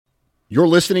You're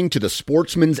listening to the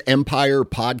Sportsman's Empire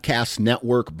Podcast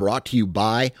Network, brought to you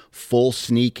by Full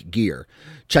Sneak Gear.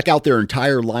 Check out their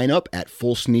entire lineup at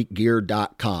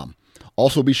fullsneakgear.com.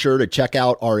 Also be sure to check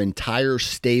out our entire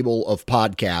stable of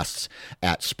podcasts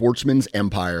at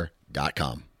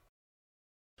sportsmansempire.com.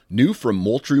 New from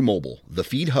Moultrie Mobile, the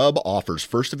Feed Hub offers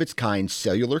first-of-its-kind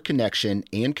cellular connection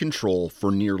and control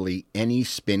for nearly any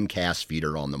spin cast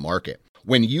feeder on the market.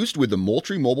 When used with the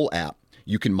Moultrie Mobile app,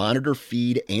 you can monitor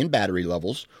feed and battery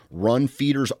levels, run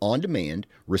feeders on demand,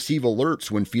 receive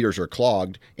alerts when feeders are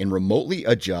clogged, and remotely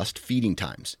adjust feeding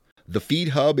times. The Feed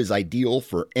Hub is ideal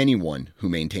for anyone who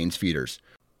maintains feeders.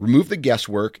 Remove the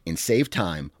guesswork and save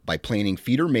time by planning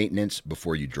feeder maintenance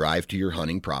before you drive to your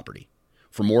hunting property.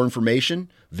 For more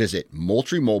information, visit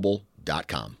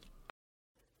MoultrieMobile.com.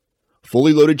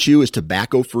 Fully Loaded Chew is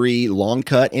tobacco-free, long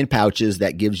cut, and pouches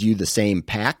that gives you the same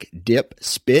pack, dip,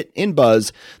 spit, and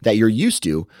buzz that you're used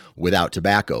to without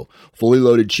tobacco. Fully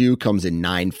Loaded Chew comes in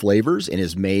 9 flavors and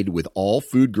is made with all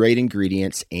food-grade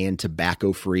ingredients and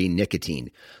tobacco-free nicotine,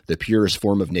 the purest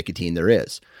form of nicotine there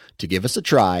is. To give us a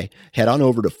try, head on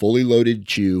over to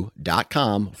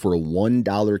fullyloadedchew.com for a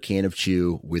 $1 can of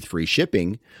chew with free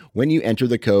shipping when you enter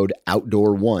the code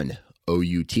OUTDOOR1.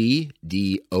 OUTDOOR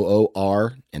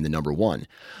and the number 1.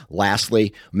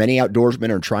 Lastly, many outdoorsmen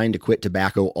are trying to quit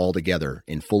tobacco altogether,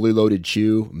 and Fully Loaded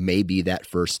Chew may be that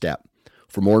first step.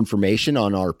 For more information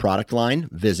on our product line,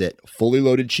 visit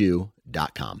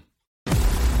fullyloadedchew.com.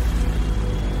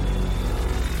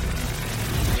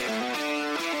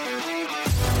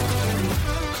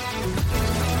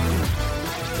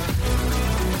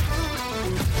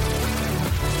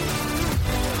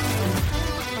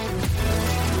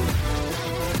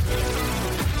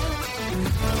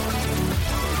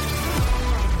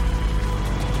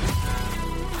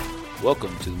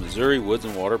 Welcome to the Missouri Woods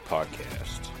and Water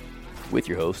Podcast. With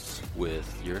your hosts. We've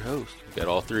got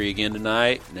all three again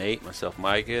tonight. Nate, myself,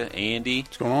 Micah, Andy.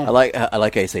 What's going on? I like how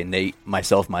you say Nate,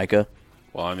 myself, Micah.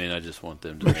 Well, I mean, I just want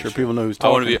them to Make sure people know who's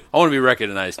talking. I want to be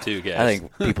recognized too, guys. I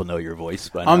think people know your voice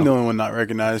by I'm now. the only one not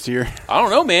recognized here. I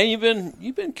don't know, man. You've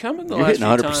been coming the You're last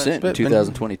hitting few 100% times. in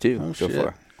 2022 Oh, so shit.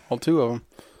 far. All 2 of them.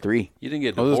 3. You didn't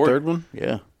get Oh, this divorced. third one?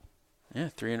 Yeah. Yeah,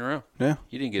 3 in a row. Yeah.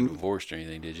 You didn't get divorced or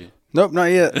anything, did you? Nope,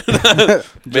 not yet.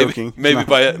 Joking. Maybe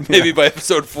by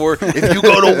episode 4. If you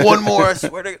go to one more, I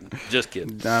swear to God. Just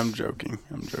kidding. I'm joking.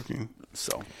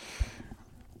 So,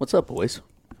 What's up, boys?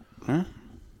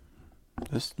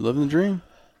 Just living the dream.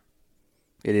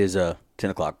 It is 10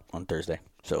 o'clock on Thursday,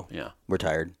 so yeah. we're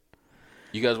tired.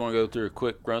 You guys want to go through a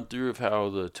quick run through of how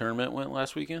the tournament went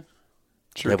last weekend?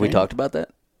 Sure. Have we talked about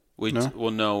that?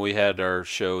 No, we had our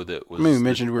show that was. I mean, we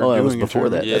mentioned we were Oh, doing it was a before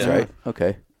that. tournament. That's Yeah. right.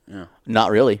 Okay. Yeah.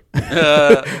 Not really.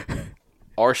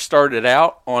 Ours started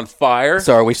out on fire.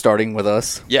 So are we starting with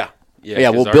us? Yeah,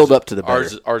 we'll 'cause build up to the better.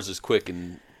 Ours is quick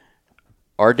and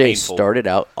Our day painful. started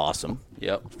out awesome.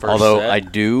 yep. First Although set. I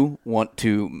do want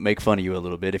to make fun of you a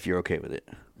little bit if you're okay with it.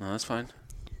 No, that's fine.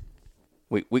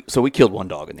 So we killed one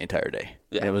dog in the entire day.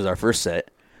 Yeah. And it was our first set.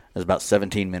 It was about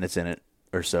 17 minutes in it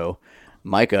or so.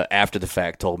 Micah, after the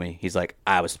fact, told me, he's like,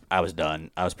 I was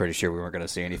done. I was pretty sure we weren't going to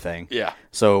see anything. Yeah.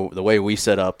 So the way we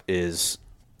set up is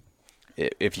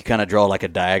if you kind of draw like a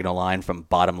diagonal line from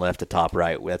bottom left to top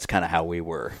right, that's kind of how we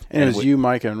were. And it was you,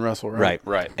 Micah, and Russell, right?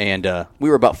 Right. And we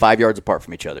were about 5 yards apart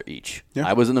from each other each. Yeah.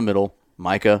 I was in the middle,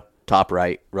 Micah top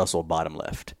right, Russell bottom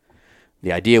left.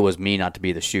 The idea was me not to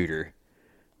be the shooter.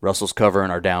 Russell's covering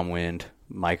our downwind.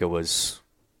 Micah was,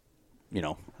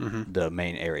 the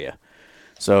main area.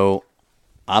 So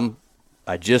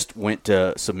I just went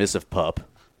to submissive pup,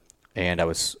 and I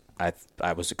was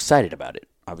excited about it.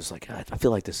 I was like, I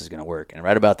feel like this is going to work. And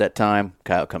right about that time,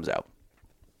 Kyle comes out.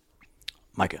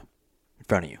 Micah, in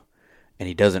front of you. And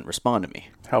he doesn't respond to me.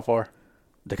 How far?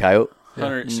 The coyote?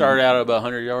 100 started out at about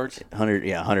 100 yards.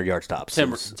 100 yards tops.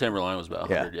 Timberline was about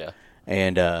 100. Yeah.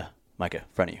 And Micah, in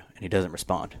front of you. And he doesn't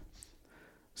respond.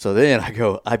 So then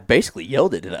I basically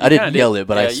yelled it. I didn't yell it,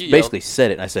 but I basically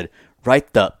said it. And I said,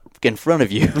 right the in front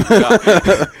of you.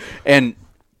 And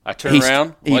I turned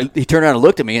around. He turned around and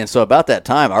looked at me, and so about that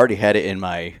time, I already had it in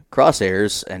my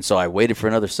crosshairs, and so I waited for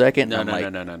another second. No. No.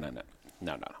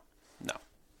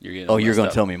 You're getting. You're going to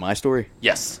to tell me my story?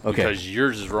 Yes. Okay. Because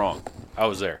yours is wrong. I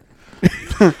was there.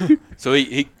 So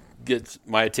he gets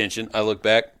my attention. I look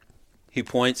back. He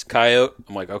points, coyote.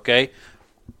 I'm like, okay.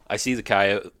 I see the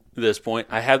coyote at this point.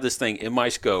 I have this thing in my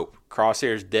scope.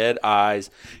 Crosshairs, dead eyes.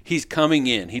 He's coming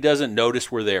in. He doesn't notice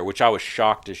we're there, which I was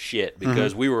shocked as shit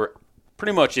because we were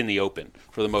pretty much in the open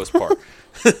for the most part.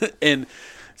 And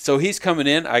so he's coming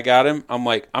in. I got him. I'm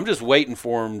like, I'm just waiting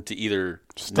for him to either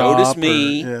notice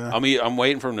me. Yeah. I'm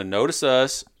waiting for him to notice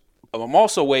us I'm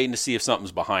also waiting to see if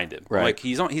something's behind him. Right. Like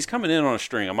he's coming in on a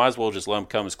string. I might as well just let him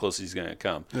come as close as he's going to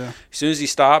come. Yeah. As soon as he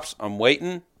stops, I'm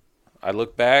waiting. I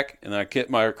look back and I get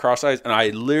my cross eyes, and I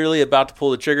literally about to pull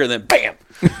the trigger, and then bam,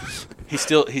 he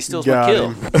steals my Got kill.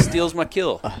 him. He steals my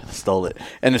kill. Stole it.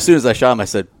 And as soon as I shot him, I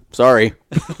said, sorry.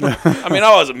 I mean,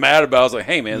 I wasn't mad about it. I was like,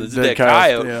 hey, man, this is Dead dead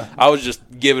coyote. yeah. I was just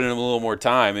giving him a little more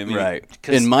time. I mean, Right.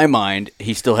 'cause- In my mind,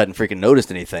 he still hadn't freaking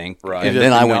noticed anything. Right. And He then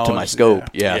just I went to my acknowledged, scope.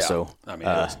 Yeah. yeah. So I mean,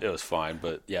 it was fine.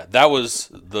 But, yeah, that was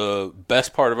the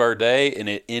best part of our day, and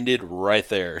it ended right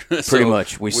there. pretty So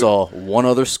much, we saw one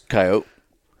other coyote,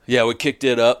 Yeah, we kicked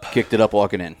it up. kicked it up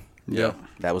walking in. Yeah.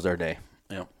 That was our day.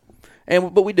 Yeah.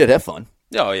 But we did have fun.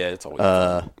 Oh, yeah, it's always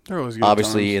They're always good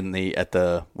Obviously, times. at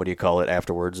the what do you call it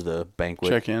afterwards? The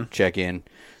banquet Check in.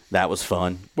 That was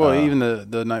fun. Well, even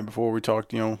the night before we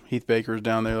talked, Heath Baker's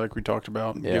down there like we talked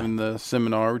about, Yeah. giving the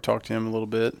seminar. We talked to him a little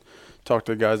bit. Talked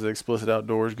to the guys at Explicit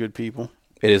Outdoors, good people.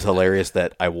 It is hilarious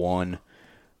that I won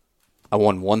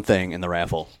one thing in the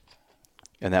raffle,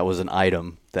 and that was an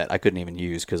item that I couldn't even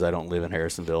use because I don't live in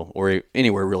Harrisonville or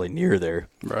anywhere really near there.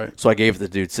 Right. So I gave it to the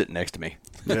dude sitting next to me.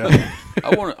 Yeah.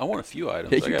 I won a few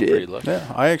items. Yeah, I you got did. pretty lucky.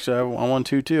 Yeah. I won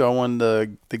two too. I won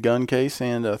the gun case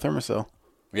and Thermacell.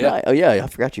 Yeah. Oh yeah, I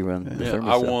forgot you run. the Yeah, Thermacell.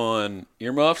 I won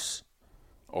earmuffs,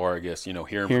 or I guess hearing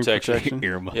Hearing protection. protection.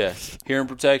 Earmuffs. Yeah, hearing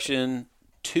protection.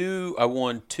 I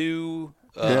won two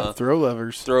Throw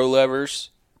levers. throw levers,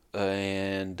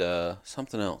 and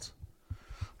something else.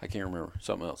 I can't remember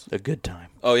something else. A good time.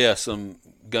 Oh yeah, some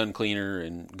gun cleaner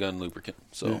and gun lubricant.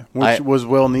 So Yeah. Which was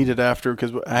well needed after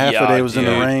because half Yeah, the day was in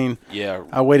the dude. rain. yeah,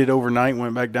 I waited overnight,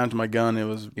 went back down to my gun. It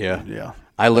was Yeah.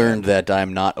 I learned that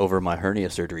I'm not over my hernia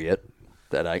surgery yet.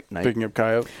 That night. picking up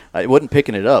coyote. I wasn't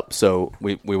picking it up, so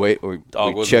we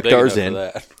dog wasn't checked big ours enough in, for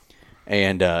that.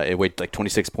 and it weighed like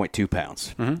 26.2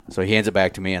 pounds. So he hands it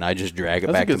back to me, and I just drag it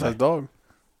That's a back to good my sized dog.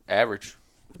 Average.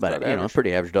 about About a average.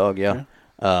 pretty average dog, yeah.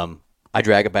 I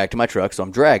drag it back to my truck, so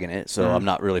I'm dragging it, so I'm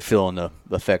not really feeling the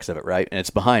effects of it, right? And it's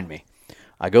behind me.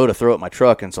 I go to throw it in my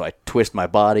truck, and so I twist my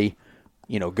body,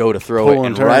 go to throw Pull it,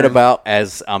 and and right turn. about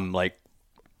as I'm like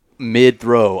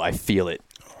mid-throw, I feel it,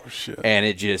 Oh shit. and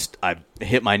I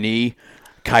hit my knee.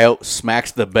 Coyote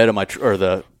smacks the bed of or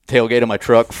the tailgate of my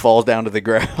truck, falls down to the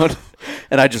ground,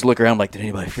 and I just look around like, did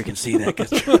anybody freaking see that? 'Cause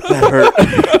that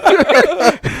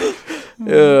hurt. And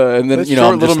then That I'm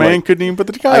short little just man like, couldn't even put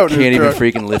the I coyote can't in his even truck.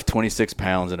 freaking lift 26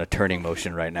 pounds in a turning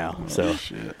motion right now. So That's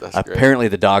great. apparently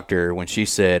the doctor, when she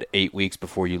said 8 weeks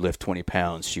before you lift 20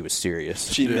 pounds, she was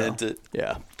serious. She meant it.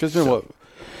 Yeah. Because then what?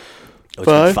 It's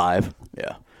been 5? 5.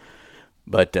 Yeah.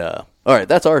 But, all right,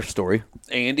 that's our story.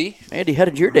 Andy, Andy, how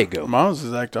did your day go? Mine was the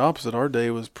exact opposite. Our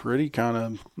day was pretty kind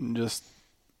of just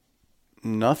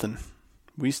nothing.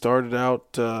 We started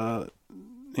out, in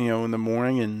the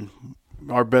morning and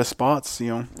our best spots,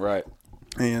 right?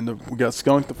 and we got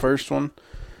skunked the first one.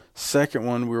 Second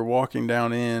one, we were walking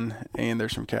down in, and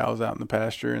there's some cows out in the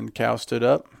pasture, and the cow stood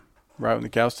up. Right when the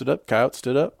cow stood up, coyote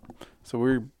stood up. So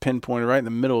we were pinpointed right in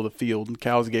the middle of the field, and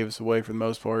cows gave us away for the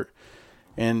most part.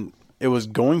 And it was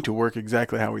going to work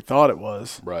exactly how we thought it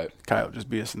was. Right. Coyote just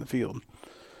beat us in the field.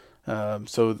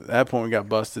 So at that point, we got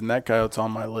busted, and that coyote's on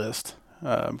my list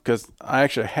because I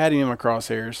actually had him in my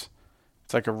crosshairs.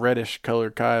 It's like a reddish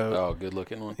colored coyote. Oh, good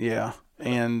looking one. Yeah.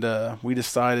 And we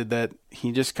decided that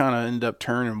he just kind of ended up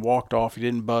turning and walked off. He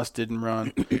didn't bust, didn't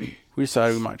run. We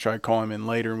decided we might try to call him in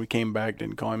later, and we came back,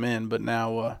 didn't call him in. But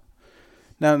now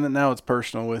it's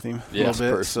personal with him a Yes,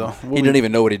 little bit. personal. So He didn't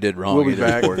even know what he did wrong. we'll be either,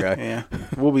 back. Poor guy. Yeah,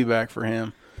 we'll be back for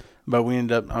him. But we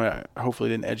ended up, I hopefully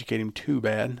didn't educate him too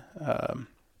bad.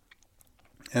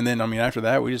 And then, after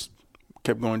that, we just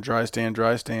kept going dry stand.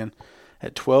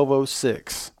 At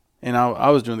 12:06, and I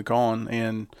was doing the calling,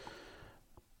 and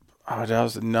I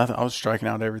was nothing. I was striking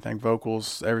out everything,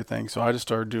 vocals, everything. So I just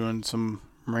started doing some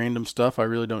random stuff I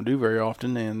really don't do very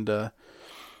often. And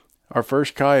our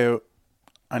first coyote,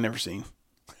 I never seen.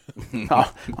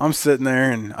 I'm sitting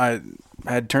there, and I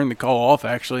had turned the call off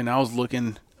actually, and I was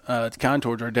looking kind of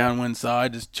towards our downwind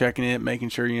side, just checking it, making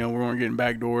sure we weren't getting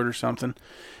backdoored or something.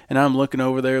 And I'm looking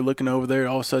over there,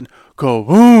 all of a sudden, go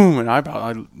boom, and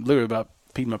I literally about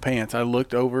peed my pants. I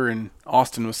looked over, and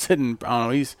Austin was sitting. I don't know,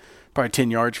 he's probably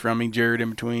 10 yards from me, Jared in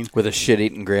between. With a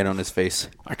shit-eating grin on his face.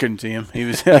 I couldn't see him. He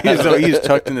was he was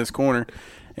tucked in this corner,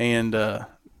 and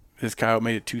this coyote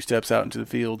made it 2 steps out into the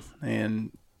field,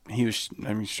 and he was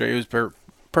straight. It was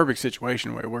perfect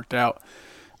situation where it worked out,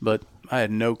 but I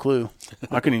had no clue.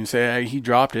 I couldn't even say he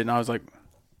dropped it, and I was like,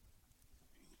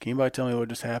 "Can anybody tell me what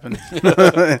just happened?" And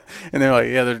they're like,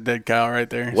 "Yeah, there's a dead cow right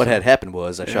there." What So- had happened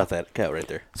was I shot that cow right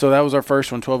there. So that was our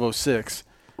first one, 12:06,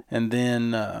 and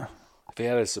then If he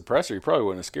had a suppressor, he probably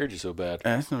wouldn't have scared you so bad.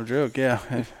 That's no joke. Yeah.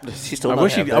 Does he still I not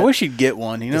wish have he'd. that? I wish he'd get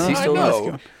one. You know. Does he still I know.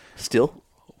 not? Still?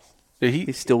 He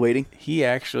He's still waiting? he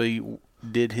actually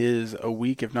did his a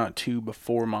week, if not 2,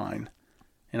 before mine,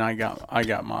 and I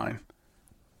got mine.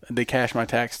 They cashed my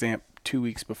tax stamp 2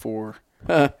 weeks before,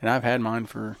 and I've had mine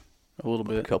for a little A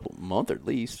bit. couple month at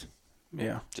least.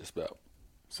 Yeah. Just about.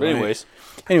 So But anyways,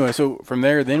 anyway, so from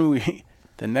there, then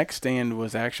the next stand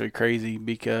was actually crazy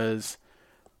because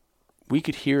we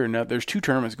could hear another. There's 2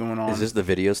 tournaments going on. Is this the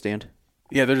video stand?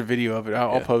 Yeah, there's a video of it.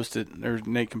 I'll Yeah. post it.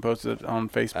 Nate can post it on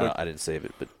Facebook. I didn't save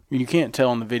it, but You can't tell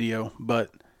on the video,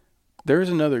 but there's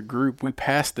another group. We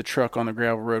passed the truck on the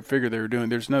gravel road. Figured they were doing.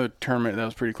 There's another tournament that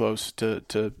was pretty close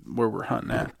to where we're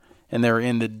hunting at, and they were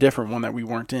in the different one that we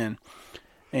weren't in.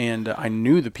 And I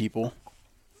knew the people,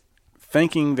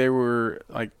 thinking they were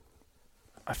like,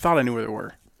 I thought I knew where they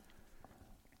were,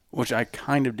 which I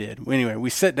kind of did. Anyway, we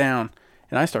sit down,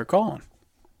 and I start calling.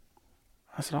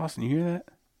 I said, Austin, you hear that?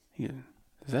 He goes,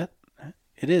 is that?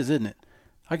 It is, isn't it?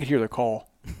 I could hear their call.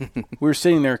 We were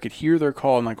sitting there, could hear their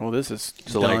call, and like, well, this is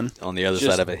so done. like on the other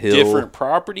just side of a hill. different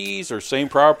properties or same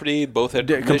property, both had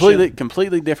permission?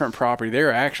 Completely different property.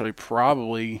 They're actually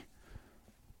probably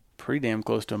pretty damn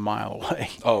close to a mile away.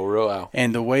 Oh, real wow.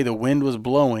 And the way the wind was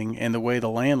blowing and the way the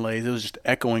land lays, it was just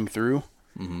echoing through.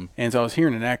 Mm-hmm. And so I was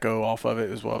hearing an echo off of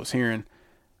it is what I was hearing.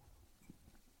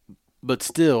 But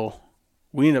still,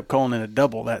 we ended up calling in a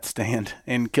double that stand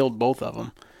and killed both of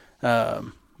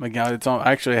them. My God, it's on.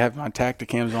 Actually, I have my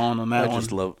Tacticams on that I one.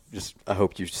 just love. I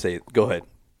hope you say it. Go ahead.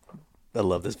 I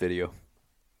love this video.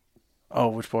 Oh,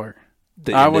 which part?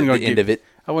 The I end, wasn't the gonna end get, of it.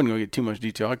 I wasn't going to get too much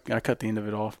detail. I cut the end of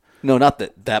it off. No, not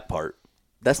that part.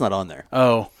 That's not on there.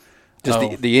 Oh. Just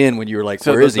oh. the end when you were like,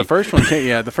 So where is he? the first one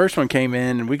came, the first one came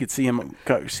in, and we could see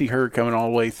her coming all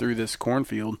the way through this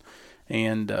cornfield.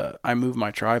 And I moved my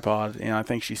tripod, and I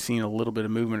think she's seen a little bit of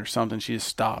movement or something. She just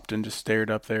stopped and just stared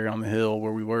up there on the hill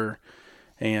where we were,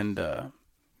 and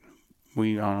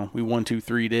we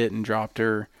 1-2-3'd it and dropped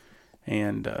her.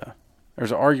 And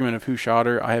there's an argument of who shot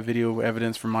her. I have video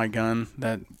evidence from my gun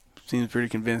that seems pretty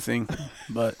convincing,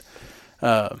 but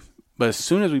as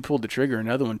soon as we pulled the trigger,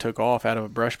 another one took off out of a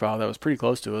brush pile that was pretty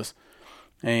close to us,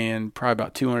 and probably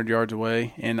about 200 yards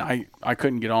away. And I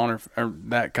couldn't get on or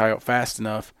that coyote fast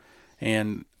enough,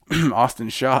 and Austin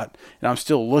shot. And I'm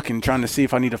still looking, trying to see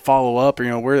if I need to follow up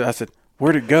or where. I said,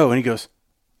 "Where'd it go?" And he goes,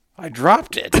 "I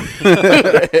dropped it."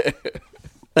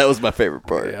 That was my favorite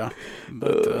part. Yeah,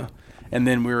 but and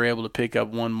then we were able to pick up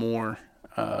one more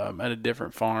at a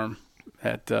different farm.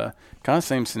 At kind of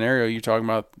same scenario you're talking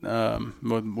about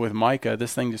with Micah.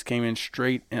 This thing just came in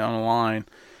straight on a line,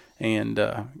 and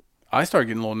I started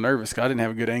getting a little nervous because I didn't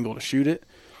have a good angle to shoot it.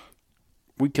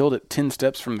 We killed it 10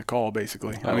 steps from the call,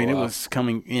 basically. I mean, wow. it was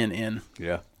coming in.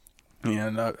 Yeah.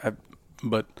 And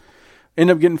but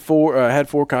ended up getting had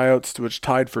 4 coyotes, which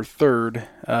tied for third,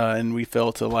 and we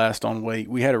fell to last on weight.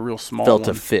 We had a real small Fell one.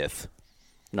 to fifth,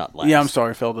 not last. Yeah, I'm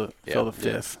sorry, fell to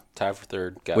fifth. Tied for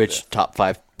third. Got Which fifth. top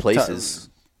 5 places?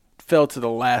 Fell to the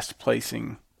last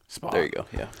placing spot. There you go.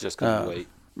 Yeah. Just because of weight.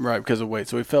 Right, because of weight.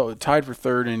 So we tied for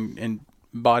third in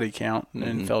body count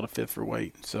and fell to fifth for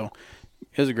weight. So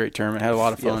it was a great tournament. Had a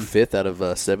lot of Yeah, fun. fifth out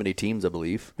of 70 teams, I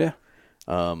believe. Yeah.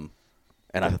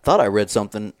 And I thought I read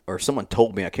something, or someone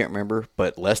told me, I can't remember,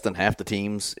 but less than half the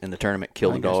teams in the tournament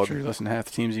killed a I think that's dog. true. Less than half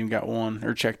the teams even got one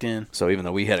or checked in. So even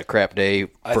though we had a crap day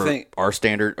I for think- our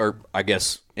standard, or I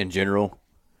guess in general,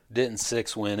 Didn't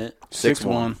 6 win it?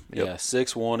 6-1. Yep. Yeah,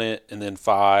 6 won it, and then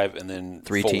 5, and then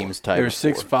 3 4. teams tied There were with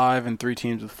 4. 6-5 and 3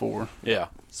 teams with 4. Yeah.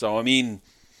 So, I mean,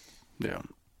 Yeah.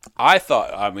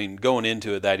 going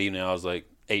into it that evening, I was like,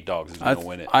 8 dogs is going to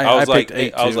win it. I was like, picked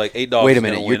 8 I was too. like, 8 dogs. Wait a is gonna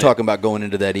minute, win you're it. talking about going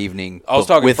into that evening. I was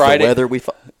but talking with Friday. the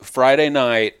weather. Friday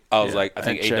night, I was Yeah, like, I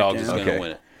think I 8 checked dogs in. is going to Okay.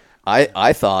 win it.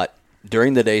 I thought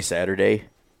during the day Saturday,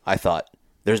 I thought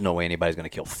there's no way anybody's going to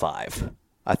kill 5.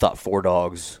 I thought 4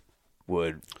 dogs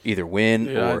would either win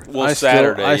or Well,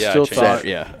 Saturday, I yeah, still changed. thought,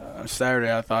 Yeah.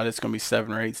 Saturday I thought it's going to be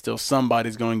 7 or 8. Still,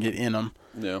 somebody's going to get in them.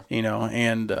 Yeah.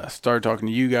 And started talking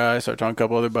to you guys, started talking to a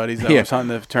couple other buddies that Yeah. was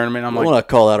hunting the tournament. I'm I like, want to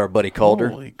call out our buddy Calder.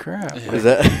 holy crap. Is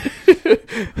that?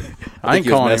 I ain't think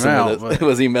he was calling him messing out. with us. But,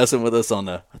 Was he messing with us on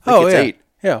the? I think oh, it's yeah. 8.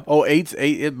 Yeah. Oh,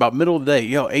 8's about middle of the day.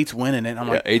 8's winning it. I'm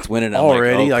Yeah, like, 8's winning. I'm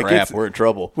already? like, oh Like, crap, it's- we're in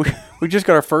trouble. we just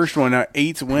got our first one. Now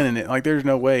 8's winning it. Like, there's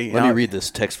no way. Let me read this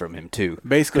text from him too.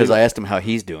 Basically- because I asked him how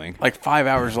he's doing. Like 5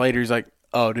 hours later, he's like,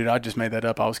 "Oh, dude, I just made that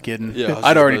up. I was kidding. Yeah, I was I'd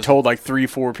just already messing. told like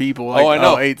 3-4 people. Like, I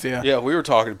know. 8's, yeah. Yeah, we were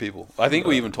talking to people. I think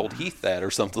we even told Heath that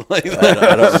or something like I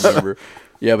that. don't remember.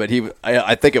 Yeah, but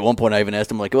I think at one point I even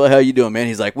asked him like, "Well, how you doing, man?"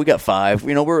 He's like, "We got 5.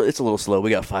 It's a little slow. We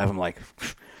got 5." I'm like,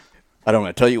 I don't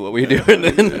want to tell you what we do. And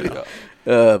then,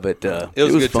 but It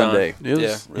was a good fun time. day. It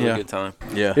was- really yeah. good time.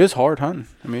 Yeah. It was hard hunting.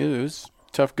 I mean, it was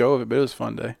a tough go of it, but it was a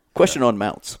fun day. Question on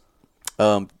mounts.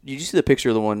 Did you see the picture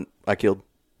of the one I killed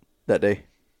that day?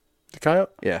 The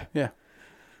coyote? Yeah. Yeah.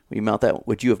 Will you mount that?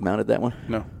 Would you have mounted that one?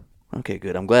 No. Okay,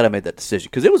 good. I'm glad I made that decision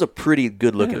because it was a pretty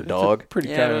good-looking It's a dog. pretty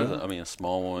Yeah, it coyote. was, I mean, a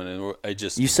small one, and I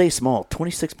just You say small.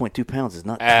 26.2 pounds is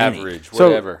not tiny. average,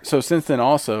 whatever. So since then,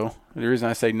 also the reason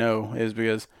I say no is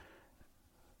because,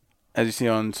 as you see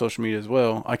on social media as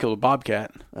well, I killed a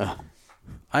bobcat. I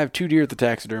have 2 deer at the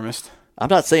taxidermist. I'm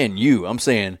not saying you. I'm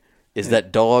saying, is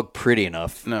that dog pretty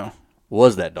enough? No,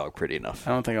 Was that dog pretty enough?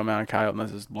 I don't think I'll mount a coyote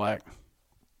unless it's black.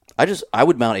 I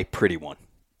would mount a pretty one.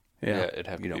 yeah, Yeah, it'd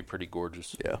have to be pretty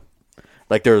gorgeous. Yeah.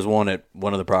 Like there was one at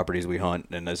one of the properties we hunt,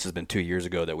 and this has been 2 years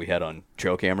ago that we had on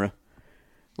trail camera.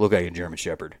 Looked like a German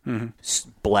Shepherd.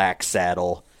 Black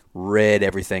saddle, red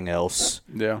everything else.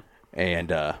 yeah.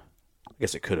 And I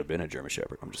guess it could have been a German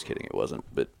Shepherd. I'm just kidding. It wasn't.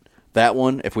 But that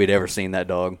one, if we'd ever seen that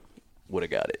dog, would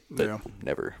have got it. But Yeah.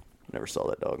 never saw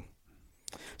that dog.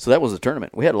 So that was the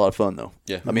tournament. We had a lot of fun, though.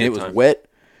 Yeah, I mean, it good was time. wet.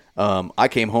 I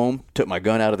came home, took my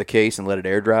gun out of the case and let it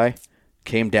air dry.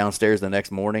 Came downstairs the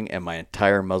next morning, and my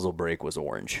entire muzzle brake was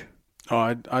orange.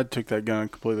 Oh, I took that gun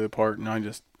completely apart and I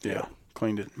just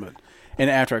cleaned it. And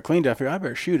after I cleaned it, I figured I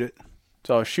better shoot it.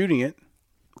 So I was shooting it,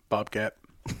 bobcat.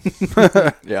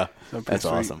 Yeah, pretty that's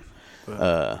sweet. awesome.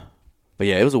 But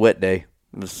yeah, it was a wet day.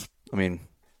 It was, made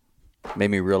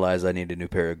me realize I need a new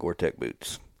pair of Gore-Tex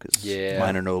boots because Yeah.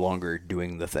 mine are no longer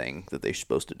doing the thing that they're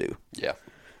supposed to do. Yeah.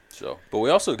 So, but we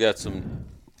also got some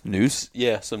News?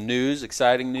 some news,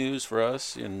 exciting news for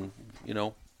us, and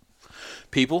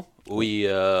people. We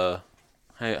how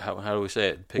do we say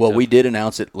it? Picked Well, up- we did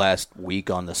announce it last week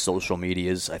on the social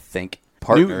medias, I think.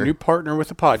 Partner New partner with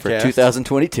the podcast. for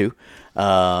 2022.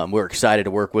 We're excited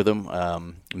to work with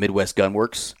them. Midwest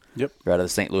Gunworks. Yep. They're out of the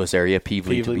St. Louis area,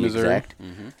 Peevely to Peevely, be Missouri. exact.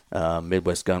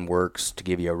 Midwest Gunworks, to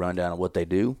give you a rundown of what they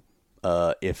do.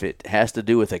 If it has to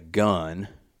do with a gun,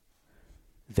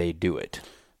 they do it.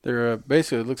 They're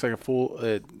basically, it looks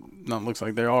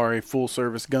like they are a full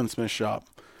service gunsmith shop.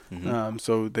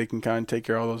 So they can kind of take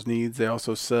care of all those needs. They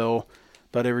also sell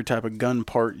about every type of gun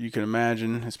part you can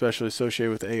imagine, especially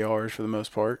associated with ARs for the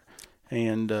most part.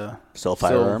 And Sell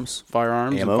firearms,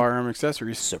 firearms, ammo, and firearm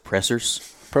accessories, suppressors,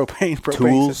 propane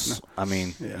tools. system. I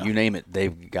mean, Yeah. you name it,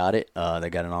 they've got it. They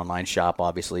got an online shop,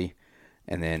 obviously.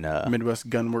 And then,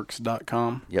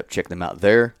 MidwestGunworks.com. yep, check them out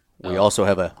there. We also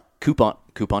have a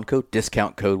coupon code,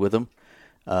 discount code with them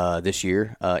this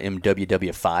year,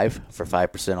 MWW5 for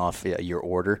 5% off your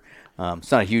order.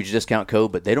 It's not a huge discount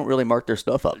code, but they don't really mark their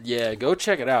stuff up. Yeah, go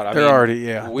check it out. They're already- We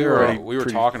they're were already we were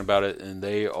pretty- talking about it, and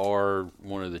they are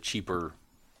one of the cheaper.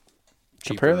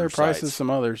 Compare their prices to sites.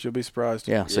 some others. You'll be surprised.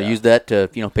 Yeah, so Yeah. use that to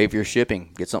pay for your shipping,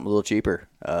 get something a little cheaper,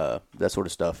 that sort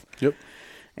of stuff. Yep.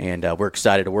 And we're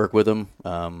excited to work with them.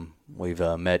 We've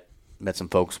met some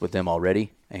folks with them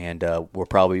already, and we'll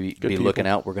probably be people. looking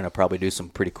out. We're going to probably do some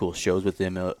pretty cool shows with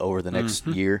them over the next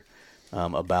year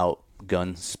about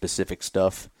gun-specific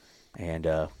stuff, and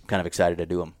kind of excited to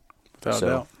do them. Without a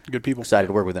doubt. Good people. Excited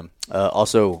to work with them.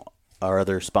 Also, our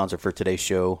other sponsor for today's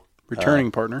show, Returning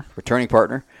partner.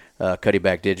 Cuddy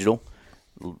Back Digital.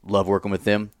 Love working with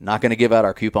them. Not going to give out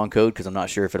our coupon code because I'm not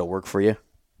sure if it'll work for you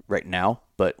right now,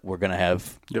 but we're going to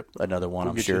have another one,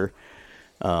 I'm get sure.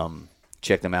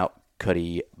 Check them out,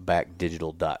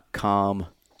 cuddybackdigital.com.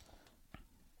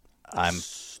 I I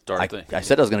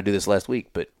said I was going to do this last week,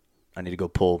 but I need to go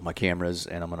pull my cameras,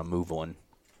 and I'm going to move one.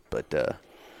 But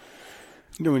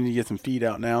We need to get some feed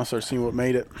out now, start seeing what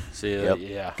made it. See, Yep.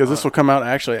 yeah, Because this will come out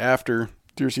actually after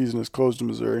deer season is closed in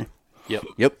Missouri.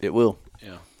 yep, it will.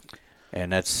 Yeah.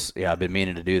 And that's, I've been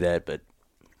meaning to do that, but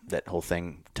that whole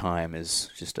thing time is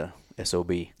just a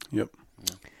SOB. Yep.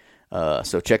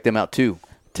 So check them out too.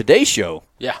 Today's show.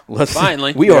 Yeah.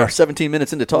 Finally. We are 17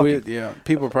 minutes into talking.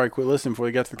 People will probably quit listening before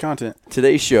they got to the content.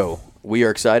 Today's show, we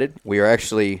are excited. We are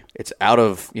actually, it's out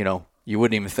of, you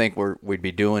wouldn't even think we'd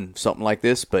be doing something like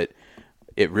this, but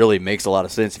it really makes a lot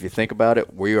of sense if you think about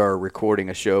it. We are recording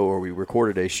a show, or we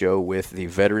recorded a show with the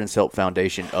Veterans Help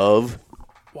Foundation of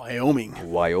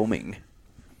Wyoming.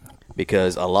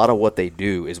 Because a lot of what they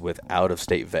do is with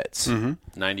out-of-state vets.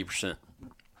 90%.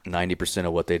 90%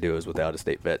 of what they do is with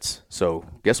out-of-state vets. So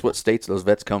guess what states those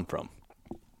vets come from?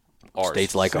 Ours.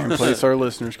 States like Same ours. place our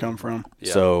listeners come from.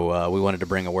 Yeah. So we wanted to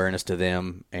bring awareness to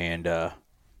them and,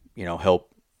 help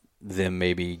them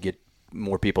maybe get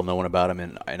more people knowing about them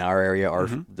in our area,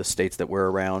 the states that we're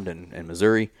around, and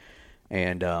Missouri.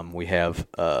 And we have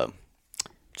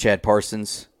Chad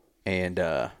Parsons and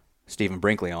Stephen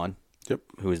Brinkley on.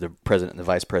 who is the president and the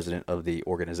vice president of the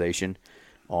organization,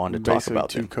 on to talk about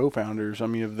two co-founders. I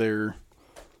mean, of their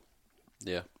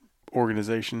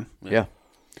organization. Yeah.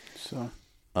 So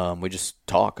we just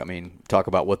talk. I mean, talk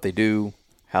about what they do,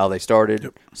 how they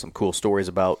started, some cool stories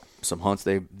about some hunts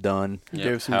they've done.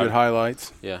 Gave some good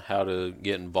highlights. Yeah, how to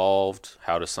get involved,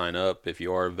 how to sign up if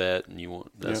you are a vet and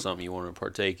that's something you want to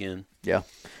partake in. Yeah,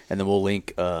 and then we'll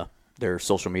link their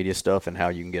social media stuff and how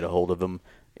you can get a hold of them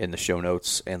in the show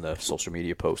notes and the social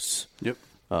media posts. Yep.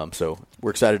 So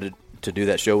we're excited to do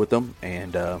that show with them,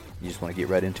 and you just want to get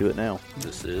right into it now.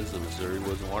 This is the Missouri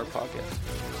Woods and Water Podcast.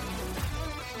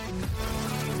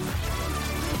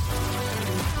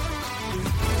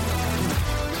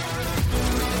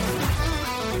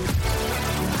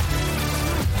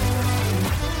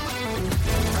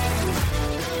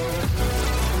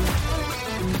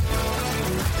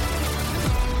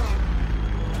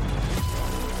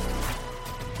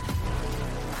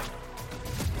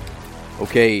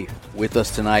 Okay, with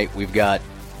us tonight, we've got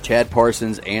Chad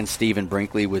Parsons and Stephen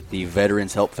Brinkley with the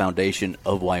Veterans Help Foundation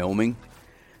of Wyoming.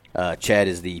 Chad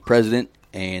is the president,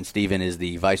 and Stephen is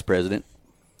the vice president.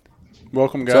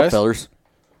 Welcome, guys. What's up, fellers?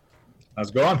 How's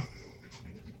it going?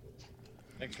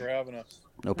 Thanks for having us.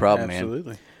 No problem,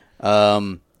 Absolutely.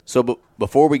 man. So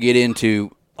before we get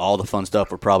into all the fun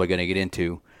stuff we're probably going to get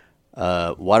into,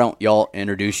 why don't y'all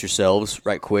introduce yourselves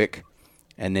right quick,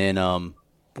 and then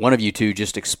one of you two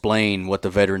just explain what the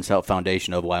Veterans Help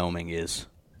Foundation of Wyoming is.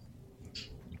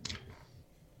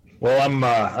 Well,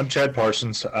 I'm Chad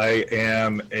Parsons. I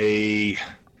am a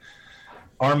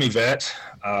Army vet.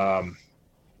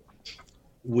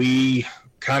 We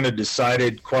kind of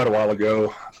decided quite a while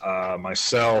ago,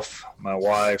 myself, my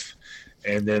wife,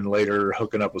 and then later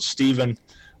hooking up with Stephen,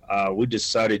 we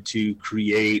decided to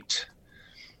create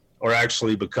or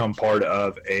actually become part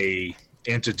of a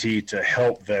entity to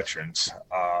help veterans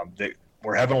that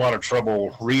were having a lot of trouble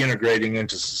reintegrating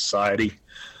into society.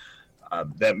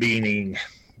 That meaning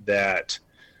that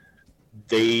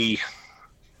they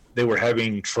were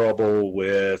having trouble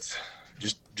with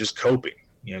just coping,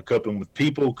 coping with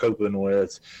people, coping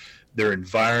with their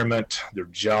environment, their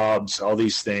jobs, all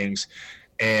these things.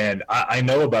 And I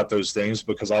know about those things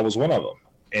because I was one of them.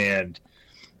 And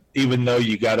even though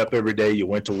you got up every day, you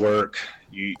went to work,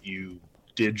 you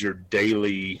did your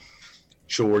daily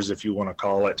chores, if you want to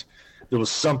call it, there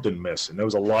was something missing. There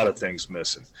was a lot of things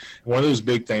missing. And one of those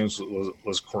big things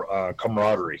was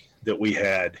camaraderie that we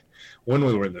had when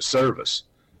we were in the service.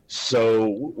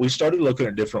 So we started looking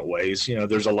at different ways.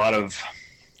 There's a lot of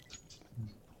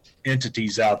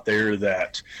entities out there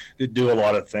that do a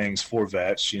lot of things for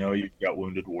vets. You've got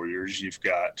Wounded Warriors, you've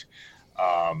got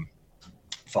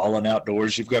Fallen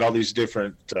Outdoors, you've got all these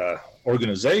different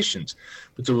organizations.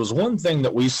 But there was one thing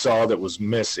that we saw that was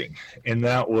missing, and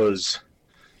that was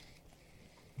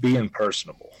being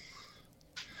personable.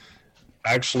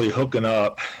 Actually hooking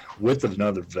up with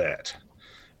another vet,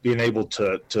 being able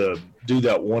to do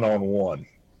that one-on-one,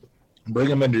 bring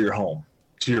them into your home,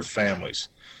 to your families,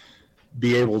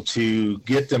 be able to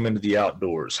get them into the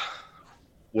outdoors,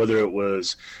 whether it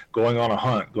was going on a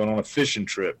hunt, going on a fishing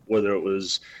trip, whether it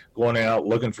was going out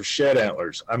looking for shed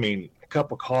antlers, a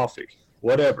cup of coffee,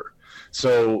 whatever.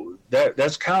 So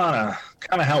that's kind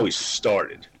of how we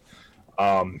started.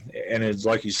 And it's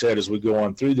like you said, as we go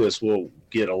on through this, we'll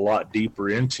get a lot deeper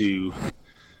into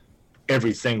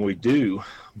everything we do.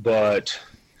 But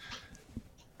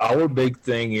our big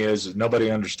thing is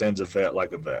nobody understands a vet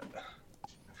like a vet.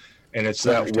 And it's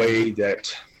that way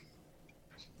that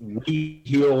we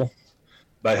heal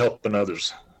by helping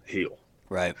others heal.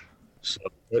 Right. So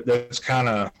that's kind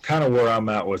of where I'm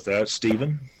at with that.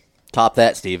 Stephen? Top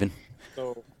that, Stephen.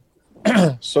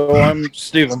 So I'm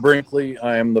Stephen Brinkley.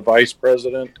 I am the vice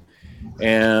president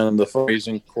and the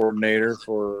fundraising coordinator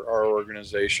for our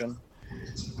organization.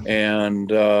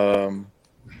 And, I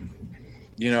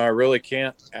really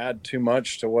can't add too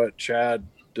much to what Chad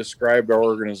described our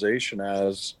organization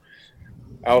as,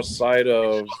 outside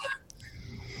of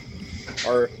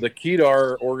the key to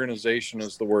our organization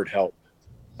is the word help.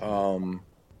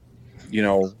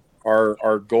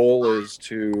 Our goal is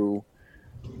to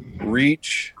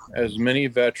reach as many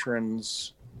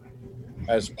veterans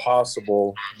as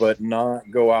possible, but not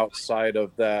go outside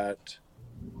of that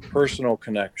personal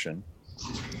connection.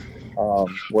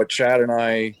 What Chad and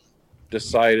I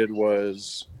decided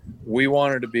was we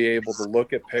wanted to be able to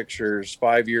look at pictures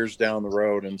 5 years down the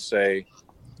road and say,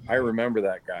 I remember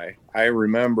that guy. I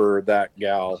remember that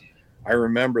gal. I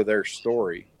remember their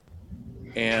story.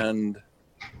 And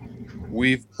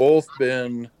we've both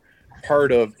been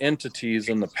part of entities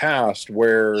in the past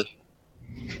where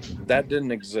that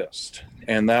didn't exist.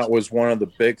 And that was one of the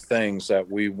big things that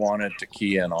we wanted to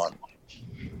key in on.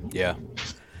 Yeah.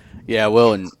 Yeah,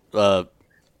 well, and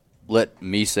let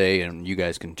me say, and you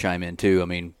guys can chime in too, I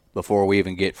mean, before we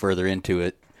even get further into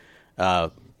it,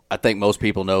 I think most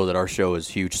people know that our show is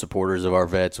huge supporters of our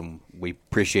vets, and we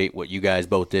appreciate what you guys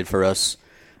both did for us.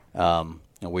 And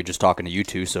we're just talking to you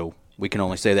two, so we can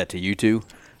only say that to you two.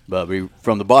 But we,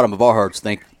 from the bottom of our hearts,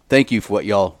 thank you for what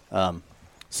y'all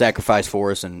sacrificed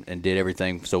for us and did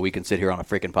everything so we can sit here on a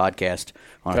freaking podcast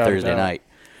on a Thursday night.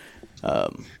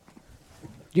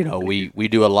 You know, we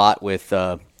do a lot with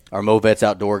our MoVets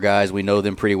Outdoor guys. We know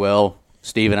them pretty well.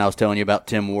 Steven, I was telling you about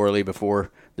Tim Worley before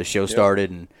the show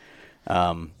started, and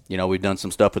you know, we've done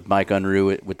some stuff with Mike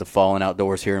Unruh with the Fallen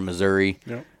Outdoors here in Missouri.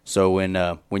 Yep. So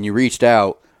when you reached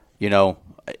out, you know,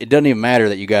 it doesn't even matter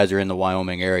that you guys are in the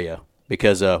Wyoming area,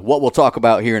 because what we'll talk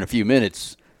about here in a few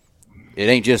minutes, it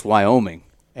ain't just Wyoming.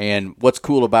 And what's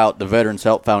cool about the Veterans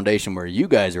Help Foundation where you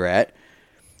guys are at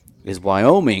is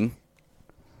Wyoming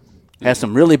has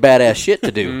some really badass shit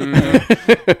to do.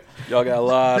 Y'all got a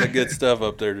lot of good stuff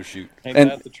up there to shoot. Ain't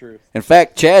that the truth? In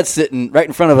fact, Chad's sitting right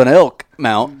in front of an elk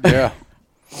mount. Yeah.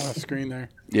 On a screen there.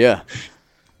 Yeah.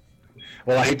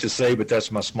 Well, I hate to say, but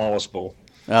that's my smallest bull.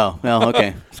 Oh, well,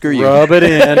 okay. Screw you. Rub it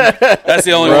in. That's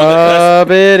the only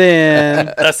Rub it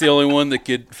in. That's the only one that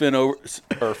could fit over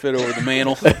the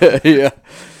mantle.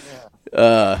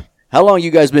 Yeah. How long you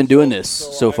guys been doing this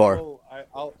so far?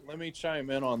 Let me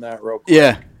chime in on that real quick.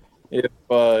 Yeah.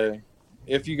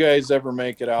 If you guys ever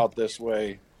make it out this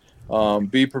way,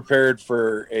 be prepared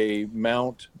for a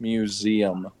mount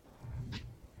museum.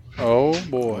 Oh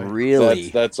boy! Really?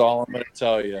 That's all I'm going to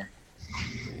tell you.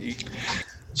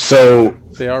 So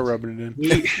They are rubbing it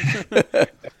in.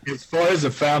 as far as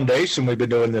the foundation, we've been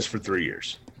doing this for 3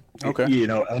 years. Okay. You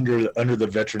know, under the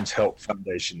Veterans Help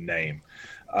Foundation name.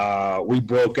 We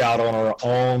broke out on our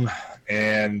own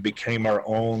and became our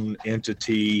own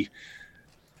entity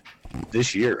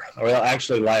this year. Well,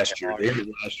 actually last year, the end of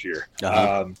last year.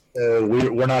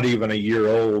 We're not even a year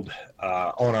old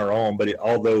on our own, but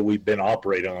although we've been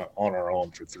operating on our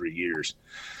own for 3 years.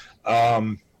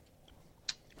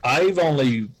 I've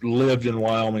only lived in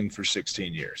Wyoming for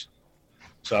 16 years.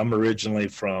 So I'm originally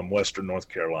from Western North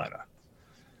Carolina.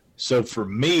 So for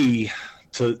me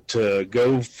to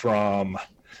go from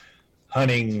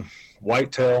hunting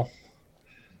whitetail,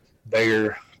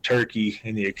 bear, turkey,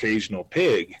 and the occasional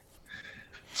pig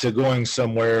to going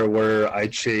somewhere where I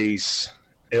chase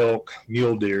elk,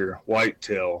 mule deer,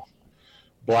 whitetail,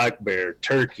 black bear,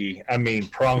 turkey, I mean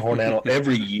pronghorn antelope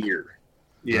every year.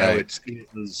 You know, it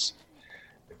was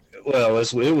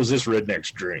this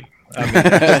redneck's dream.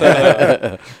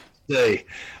 I mean,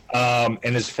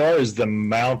 and as far as the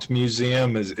Mount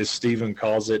Museum, as Stephen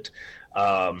calls it,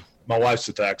 my wife's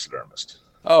a taxidermist.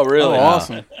 Oh, really? Oh,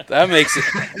 awesome. That's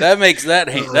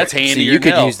handy. See, you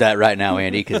could use that right now,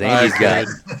 Andy, because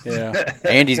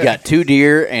Andy's got 2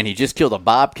 deer, and he just killed a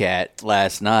bobcat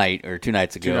last night or 2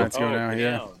 nights ago. 2 nights ago now,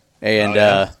 yeah.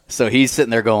 And so he's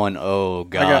sitting there going, "Oh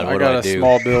God, what do I do?" I got a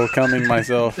small bill coming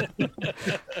myself.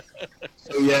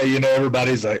 So yeah, you know,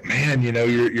 everybody's like, "Man, you know,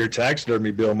 your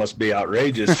taxidermy bill must be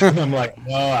outrageous." And I'm like,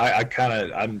 "No,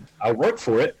 I work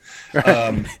for it."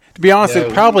 To be honest,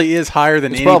 it probably is higher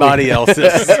than anybody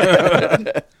else's.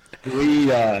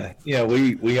 We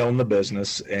own the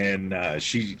business, and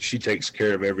she takes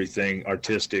care of everything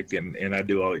artistic, and I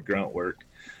do all the grunt work.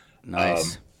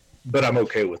 Nice. But I'm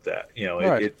okay with that. You know,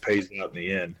 it pays out in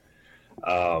the end.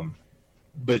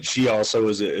 But she also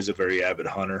is a very avid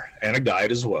hunter and a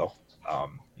guide as well.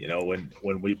 You know,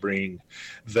 when we bring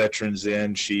veterans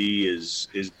in, she is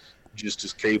just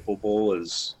as capable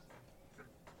as,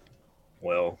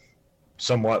 well,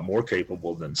 somewhat more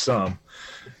capable than some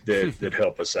that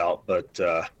help us out.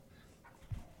 But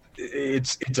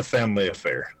it's a family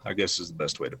affair, I guess is the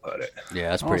best way to put it. Yeah,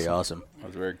 that's pretty awesome.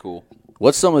 That's very cool.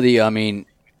 What's some of the, I mean,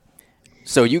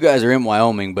 so you guys are in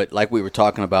Wyoming, but like we were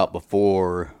talking about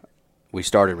before we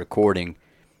started recording,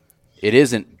 it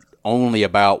isn't only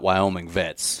about Wyoming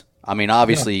vets. I mean,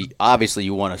 obviously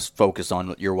you want to focus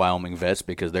on your Wyoming vets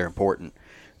because they're important.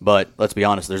 But let's be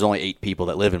honest, there's only 8 people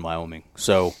that live in Wyoming.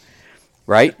 So,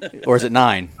 right? Or is it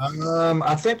 9?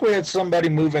 I think we had somebody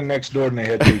move in next door and they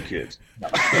had 2 kids.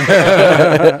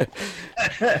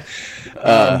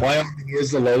 Wyoming is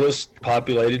the lowest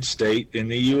populated state in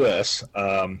the U.S.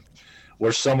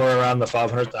 We're somewhere around the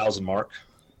 500,000 mark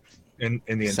in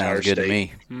the entire state. Sounds good to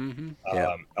me. Mm-hmm.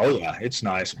 Oh yeah, it's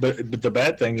nice. But the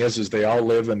bad thing is they all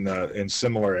live in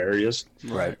similar areas.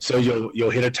 Right. So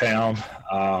you'll hit a town.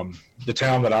 The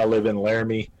town that I live in,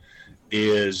 Laramie,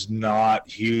 is not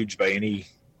huge by any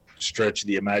stretch of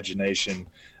the imagination.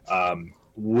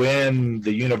 when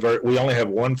we only have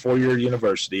one 4-year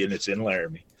university, and it's in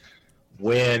Laramie.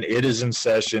 When it is in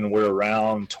session, we're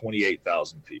around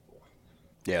 28,000 people.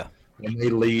 Yeah. When they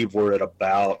leave, we're at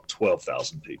about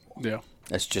 12,000 people. Yeah.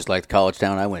 That's just like the college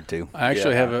town I went to. I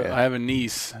actually I have a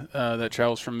niece that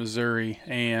travels from Missouri,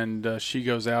 and she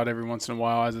goes out every once in a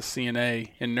while as a CNA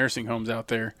in nursing homes out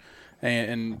there,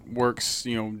 and works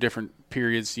different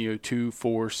periods, 2,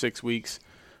 4, 6 weeks.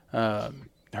 Her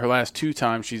last 2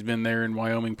 times she's been there in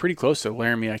Wyoming, pretty close to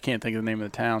Laramie. I can't think of the name of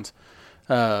the towns.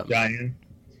 Cheyenne.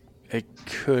 It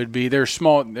could be. They're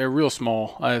small. They're real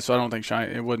small. So I don't think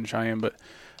it wasn't Cheyenne, but.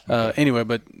 Anyway,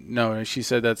 but no, she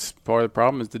said that's part of the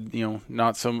problem is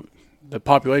the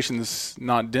population is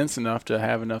not dense enough to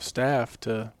have enough staff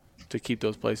to keep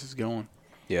those places going.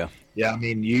 Yeah. Yeah, I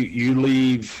mean, you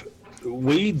leave.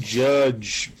 We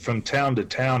judge from town to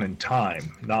town in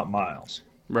time, not miles.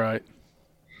 Right.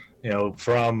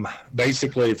 From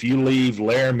basically, if you leave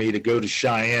Laramie to go to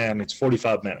Cheyenne, it's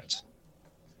 45 minutes,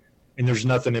 and there's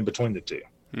nothing in between the two.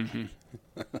 Mm-hmm.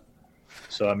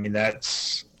 So I mean,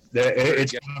 it's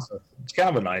kind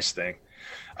of a nice thing,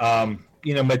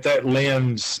 but that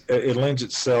lends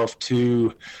itself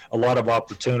to a lot of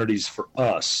opportunities for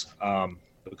us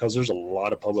because there's a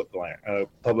lot of public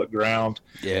ground.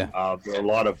 Yeah, there are a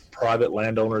lot of private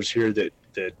landowners here that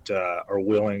are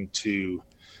willing to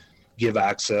give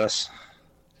access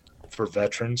for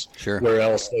veterans. Sure. Where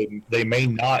else they may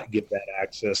not give that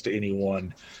access to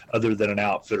anyone other than an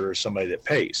outfitter or somebody that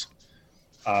pays.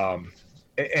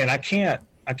 And I can't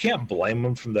blame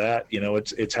them from that.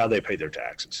 It's how they pay their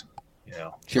taxes.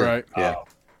 Sure. Right. Yeah.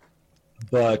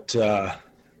 But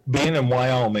being in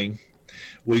Wyoming,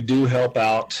 we do help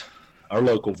out our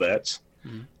local vets.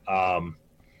 Mm-hmm.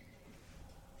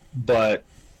 But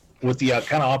with the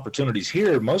kind of opportunities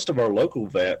here, most of our local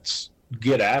vets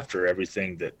get after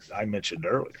everything that I mentioned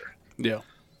earlier. Yeah.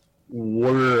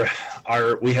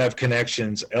 We have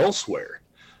connections elsewhere.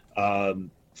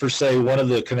 For say, one of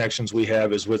the connections we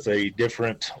have is with a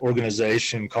different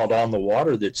organization called On the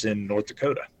Water that's in North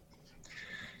Dakota.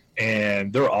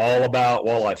 And they're all about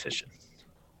walleye fishing.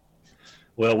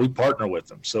 Well, we partner with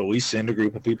them. So we send a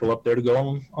group of people up there to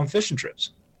go on fishing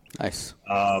trips. Nice.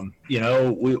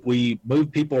 We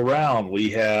move people around. We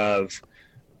have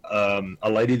a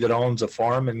lady that owns a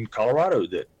farm in Colorado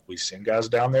that we send guys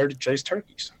down there to chase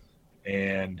turkeys.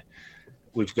 And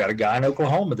we've got a guy in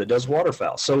Oklahoma that does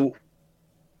waterfowl. So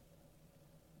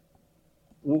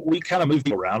we kind of move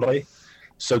people around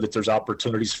so that there's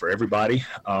opportunities for everybody.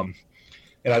 And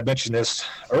I mentioned this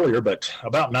earlier, but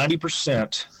about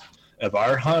 90% of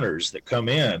our hunters that come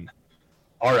in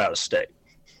are out of state.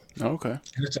 Okay.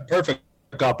 And it's a perfect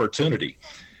opportunity.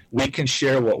 We can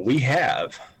share what we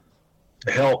have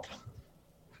to help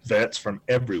vets from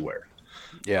everywhere.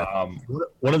 Yeah.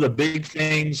 One of the big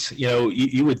things,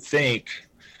 you would think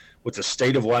with the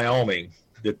state of Wyoming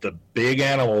that the big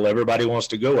animal everybody wants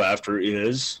to go after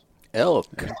is elk,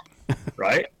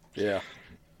 right? Yeah.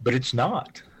 But it's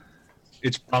not.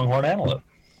 It's pronghorn antelope.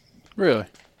 Really?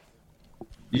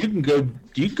 You can go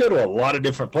to a lot of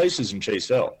different places and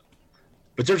chase elk,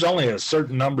 but there's only a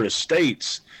certain number of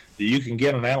states that you can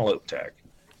get an antelope tag.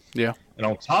 Yeah. And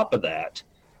on top of that,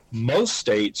 most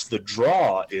states, the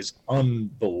draw is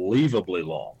unbelievably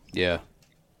long. Yeah.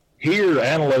 Here,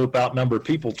 antelope outnumber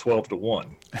people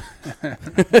 12-1.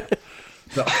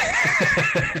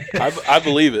 I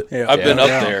believe it. Yeah. I've been up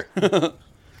Yeah. there.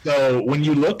 So when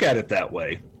you look at it that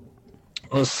way,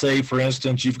 let's say, for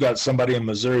instance, you've got somebody in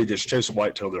Missouri that's chasing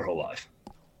whitetail their whole life.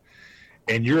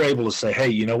 And you're able to say, hey,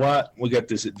 you know what? We got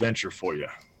this adventure for you.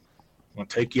 I'm going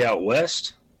to take you out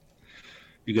west.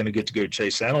 You're going to get to go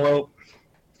chase antelope.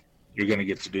 You're going to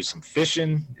get to do some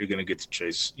fishing. You're going to get to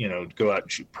chase, go out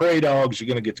and shoot prairie dogs. You're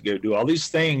going to get to go do all these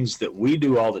things that we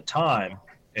do all the time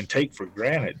and take for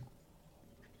granted.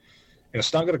 And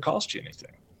it's not going to cost you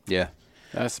anything. Yeah.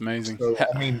 That's amazing. So,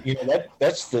 I mean,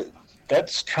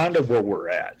 that's kind of where we're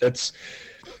at.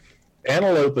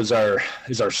 Antelope is our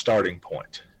starting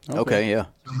point. Okay. Yeah.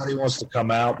 Somebody wants to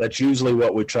come out. That's usually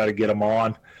what we try to get them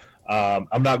on.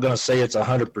 I'm not going to say it's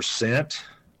 100%.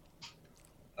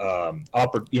 I'm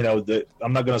not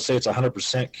going to say it's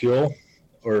 100% kill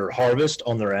or harvest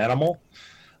on their animal,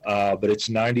 but it's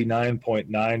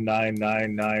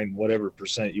 99.9999 whatever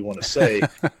percent you want to say.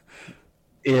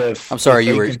 I'm sorry,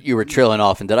 you were trailing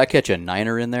off, and did I catch a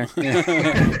niner in there?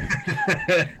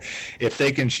 If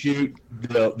they can shoot,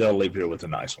 they'll leave here with a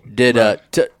nice one.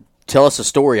 Tell us a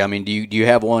story. I mean, do you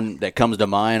have one that comes to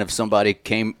mind of somebody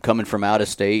coming from out of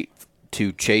state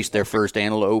to chase their first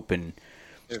antelope, and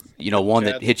one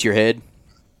that hits your head?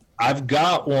 I've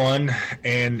got one,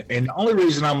 and the only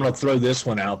reason I'm going to throw this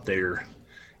one out there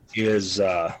is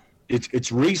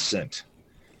it's recent,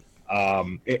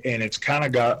 and it's kind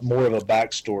of got more of a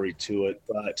backstory to it.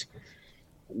 But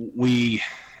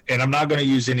and I'm not going to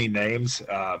use any names.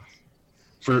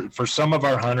 For some of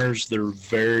our hunters, they're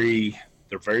very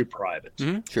private.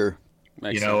 Mm-hmm. Sure.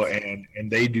 Makes you know, sense.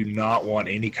 and they do not want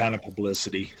any kind of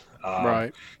publicity.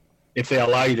 Right. If they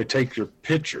allow you to take your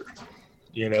picture,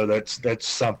 you know, that's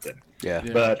something. Yeah.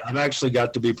 But I've actually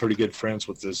got to be pretty good friends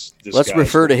with this Let's guy.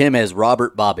 refer to him as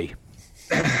Robert Bobby.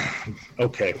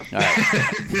 Okay. All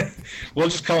right. We'll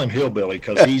just call him Hillbilly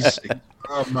because he's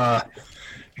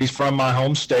from my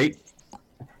home state.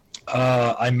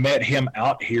 I met him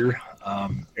out here,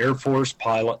 Air Force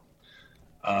pilot.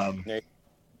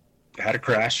 Had a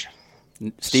crash.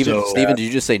 Steven, So- did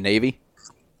you just say Navy?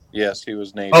 Yes, he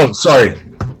was named. Oh, sorry.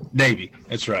 Navy.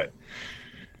 That's right.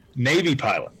 Navy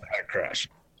pilot had a crash.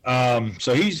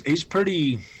 So he's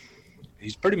pretty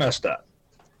messed up.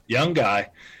 Young guy,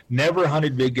 never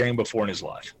hunted big game before in his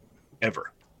life,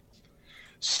 ever.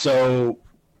 So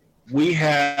we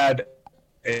had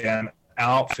an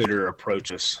outfitter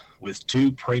approach us with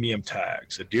 2 premium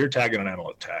tags, a deer tag and an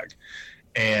antelope tag.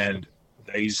 And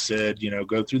they said, you know,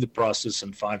 go through the process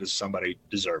and find us somebody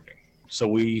deserving. So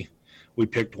we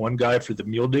picked one guy for the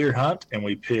mule deer hunt, and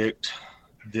we picked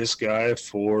this guy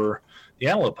for the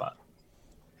antelope hunt.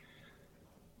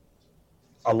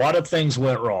 A lot of things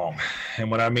went wrong. And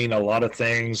when I mean a lot of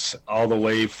things, all the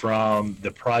way from the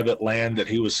private land that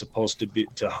he was supposed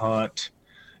to hunt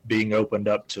being opened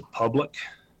up to public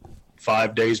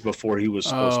 5 days before he was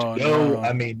supposed to go. No.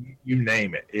 I mean, you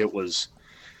name it. It was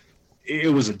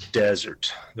a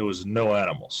desert. There was no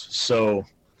animals. So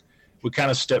we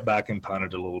kind of stepped back and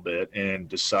punted a little bit and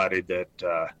decided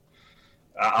that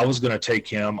I was going to take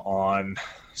him on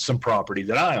some property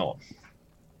that I own.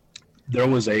 There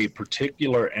was a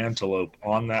particular antelope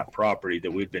on that property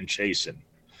that we'd been chasing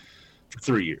for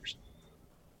 3 years.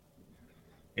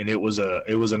 And it was a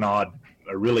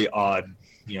really odd,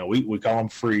 you know, we call them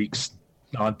freaks,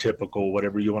 non-typical,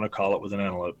 whatever you want to call it with an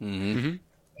antelope. Mm-hmm.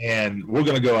 And we're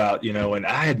going to go out, you know, and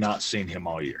I had not seen him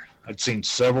all year. I'd seen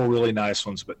several really nice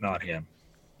ones, but not him.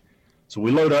 So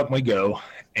we load up and we go,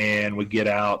 and we get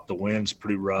out. The wind's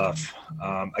pretty rough.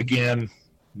 Again,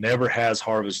 never has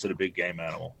harvested a big game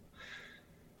animal.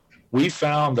 We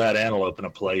found that antelope in a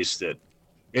place that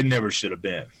it never should have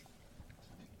been,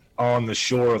 on the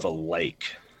shore of a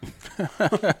lake.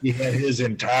 He had his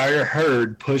entire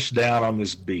herd pushed down on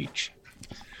this beach.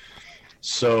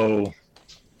 So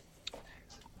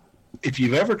if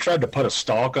you've ever tried to put a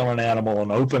stalk on an animal on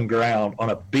open ground on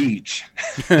a beach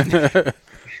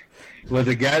with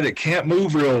a guy that can't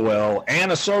move real well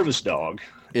and a service dog,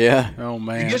 Yeah. Oh it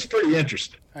man. gets pretty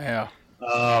interesting. Yeah.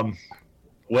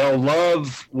 Well,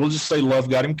 we'll just say Love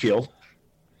got him killed.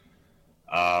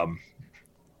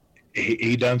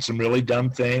 He done some really dumb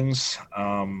things.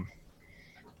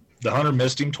 The hunter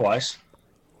missed him twice,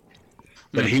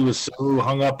 but he was so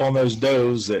hung up on those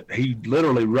does that he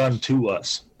literally run to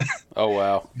us Oh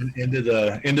wow. into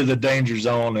the danger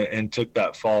zone and took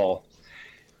that fall.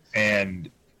 And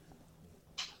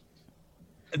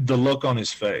the look on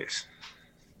his face,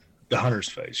 the hunter's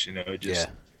face, you know, just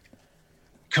Yeah.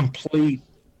 complete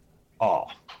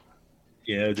awe.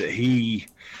 You know, that he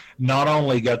not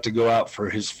only got to go out for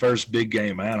his first big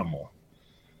game animal,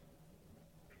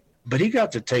 but he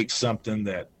got to take something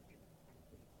that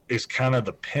is kind of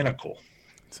the pinnacle,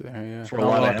 So, yeah. For a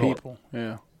lot of antelope. people.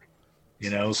 Yeah. you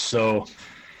know. So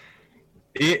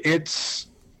it's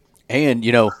And,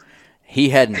 you know, he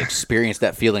hadn't experienced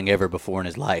that feeling ever before in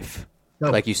his life. No.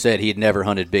 Like you said, he had never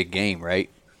hunted big game, right?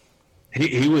 he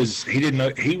didn't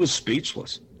know, he was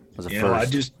speechless. It was a You first. know, I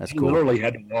just That's cool. literally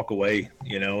had to walk away,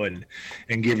 you know, and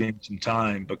give him some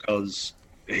time because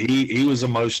he was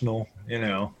emotional, you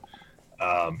know.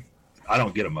 I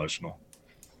don't get emotional.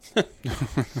 Right?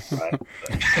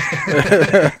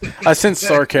 I sense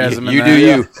sarcasm in You that. do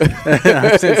you.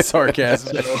 I sense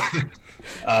sarcasm.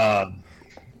 So,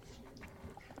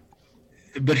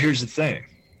 but here's the thing.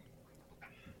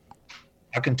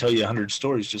 I can tell you 100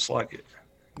 stories just like it,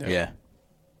 Yeah.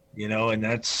 you know, and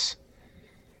it's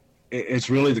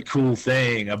really the cool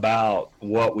thing about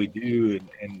what we do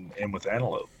and with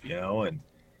antelope, you know. And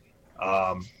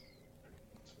I've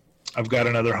got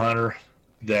another hunter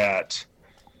that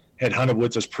had hunted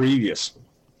with us previous.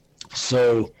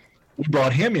 So we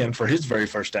brought him in for his very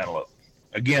first antelope.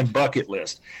 Again, bucket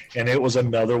list. And it was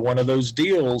another one of those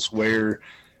deals where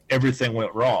everything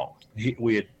went wrong.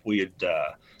 We had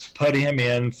put him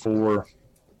in for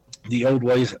the Old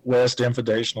West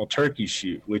Invitational Turkey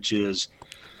Shoot, which is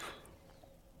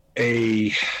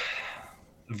a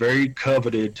very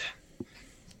coveted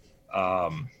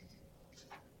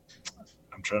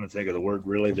I'm trying to think of the word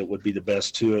really that would be the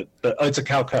best to it, but it's a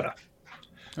Calcutta.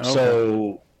 Okay.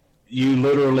 So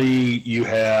you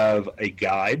have a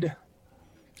guide,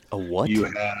 A what? you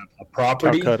have a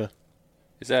property. Calcutta.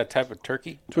 Is that a type of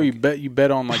turkey? That's where you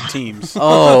bet on like teams.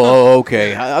 Oh,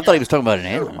 okay. I thought he was talking about an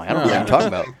animal. I don't know what you're talking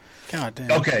about. God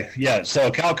damn. Okay, yeah.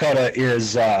 So Calcutta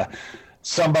is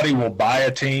somebody will buy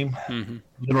a team,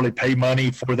 literally pay money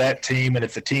for that team, and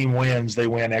if the team wins, they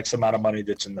win X amount of money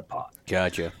that's in the pot.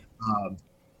 Gotcha.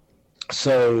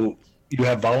 So you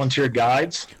have volunteer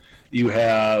guides, you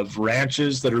have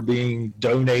ranches that are being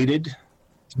donated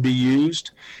to be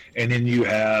used, and then you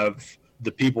have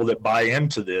the people that buy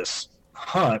into this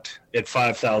hunt at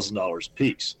 $5,000 a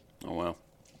piece. Oh, wow.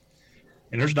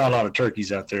 And there's not a lot of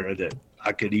turkeys out there that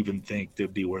I could even think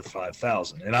that'd be worth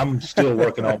 $5,000. And I'm still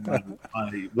working on my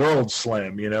World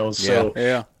Slim, so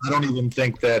Yeah. I don't even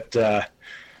think that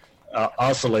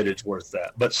oscillated's worth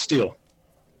that, but still.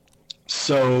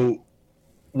 So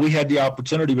we had the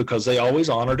opportunity because they always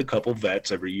honored a couple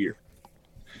vets every year.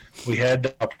 We had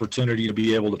the opportunity to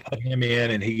be able to put him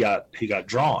in, and he got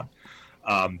drawn.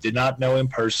 Did not know him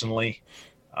personally.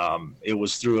 It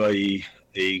was through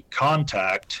a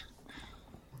contact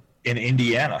in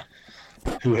Indiana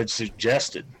who had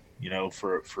suggested,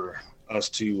 for us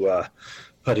to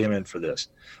put him in for this.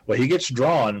 Well, he gets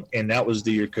drawn, and that was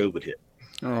the year COVID hit.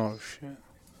 Oh shit.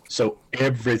 So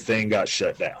everything got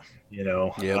shut down,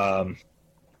 Yep.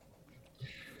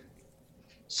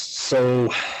 So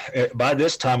by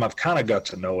this time, I've kind of got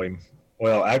to know him.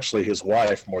 Well, actually, his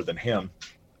wife more than him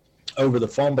over the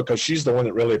phone because she's the one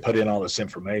that really put in all this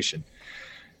information.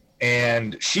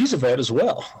 And she's a vet as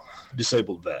well,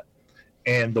 disabled vet.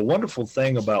 And the wonderful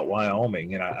thing about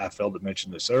Wyoming, and I failed to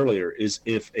mention this earlier, is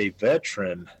if a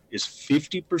veteran is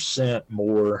 50%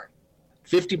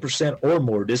 or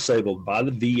more disabled by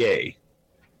the VA,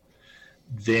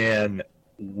 then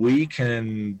we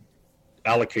can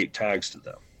allocate tags to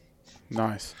them.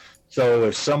 Nice. So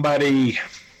if somebody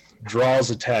draws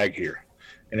a tag here,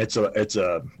 and it's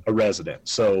a resident,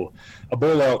 so a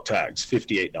bull elk tag's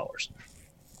 $58 per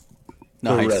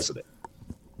Nice. resident.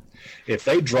 If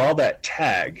they draw that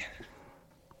tag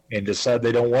and decide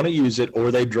they don't want to use it,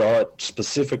 or they draw it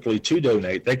specifically to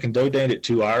donate, they can donate it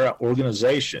to our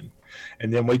organization,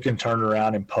 and then we can turn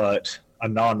around and put a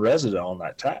non-resident on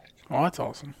that tag. Oh, that's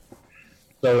awesome.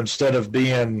 So instead of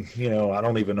being, I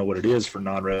don't even know what it is for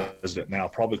non-resident now,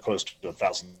 probably close to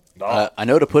 $1,000. I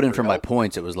know to put in for my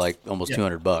points, it was like almost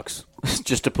 $200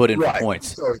 just to put in for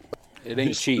points. So, It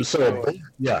ain't cheap.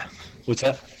 yeah. What's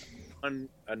that?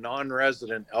 A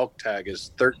non-resident elk tag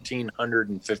is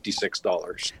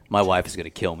 $1,356. My wife is going to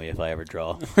kill me if I ever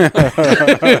draw.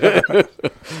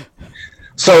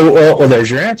 So, well,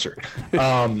 there's your answer.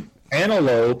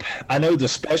 Antelope, I know the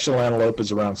special antelope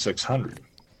is around 600.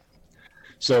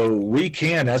 So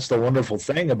that's the wonderful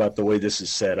thing about the way this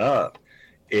is set up,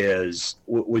 is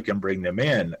we can bring them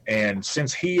in. And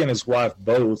since he and his wife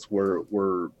both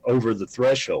were over the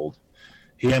threshold,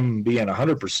 him being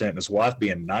 100% and his wife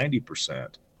being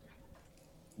 90%,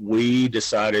 we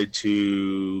decided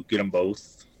to get them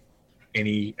both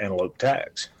any antelope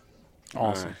tags.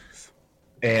 Awesome.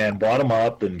 And brought them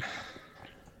up, and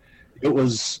it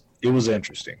was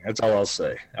interesting. That's all I'll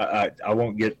say. I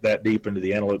won't get that deep into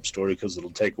the antelope story because it'll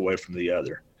take away from the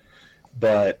other.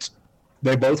 But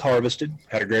they both harvested,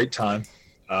 had a great time,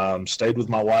 stayed with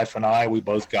my wife and I. We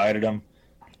both guided them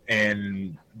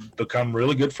and become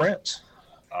really good friends.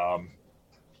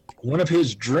 One of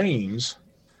his dreams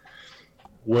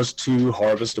was to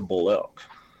harvest a bull elk.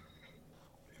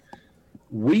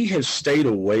 We have stayed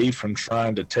away from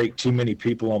trying to take too many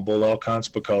people on bull elk hunts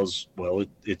because, well,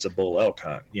 it's a bull elk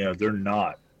hunt. They're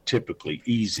not typically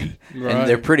easy. Right. And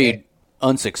they're pretty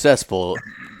unsuccessful,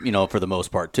 for the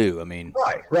most part, too. I mean,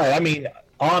 Right. I mean,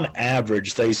 on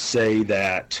average, they say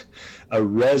that a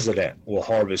resident will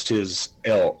harvest his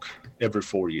elk every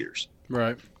 4 years.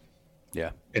 Right.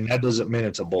 yeah, And that doesn't mean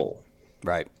it's a bull.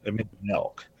 right. It means an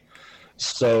elk.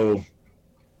 So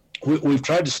we've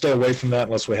tried to stay away from that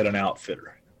unless we had an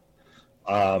outfitter.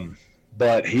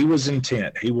 But he was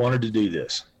intent. He wanted to do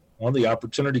this. When the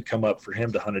opportunity come up for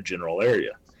him to hunt a general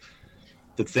area.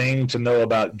 The thing to know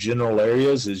about general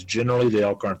areas is generally the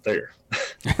elk aren't there.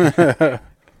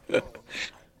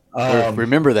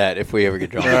 Remember that if we ever get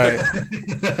drawn.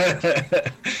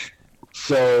 Right.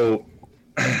 So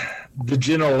the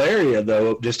general area,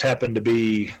 though, just happened to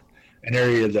be an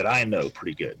area that I know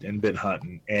pretty good and been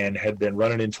hunting and had been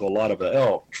running into a lot of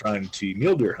elk trying to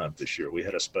mule deer hunt this year. We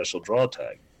had a special draw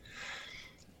tag.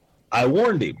 I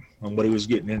warned him on what he was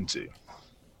getting into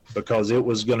because it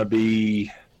was going to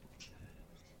be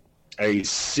a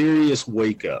serious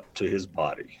wake up to his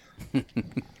body.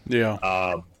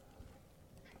 Yeah.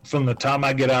 From the time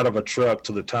I get out of a truck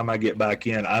to the time I get back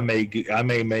in, I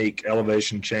may make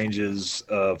elevation changes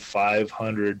of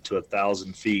 500 to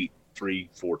 1,000 feet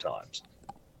 3-4 times.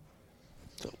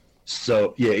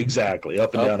 So yeah, exactly,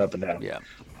 up and down, up and down. Yeah.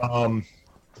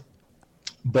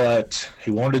 But he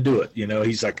wanted to do it.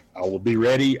 He's like, I will be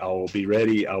ready. I will be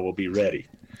ready. I will be ready.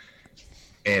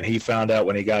 And he found out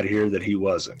when he got here that he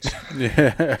wasn't.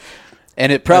 Yeah.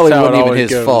 And it probably That's how it wasn't even always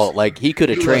his goes. fault. Like, he could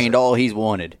have trained all he's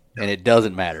wanted, and it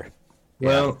doesn't matter.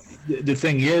 Well, the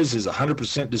thing is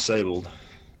 100% disabled.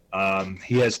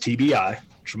 He has TBI,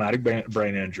 traumatic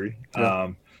brain injury.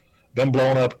 Been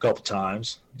blown up a couple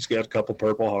times. He's got a couple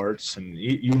Purple Hearts, and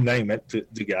you name it.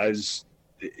 The guy's,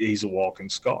 he's a walking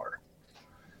scar.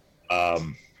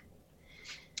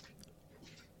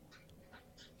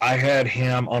 I had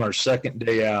him on our second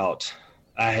day out.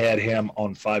 I had him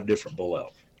on 5 different bull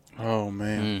elk. Oh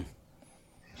man.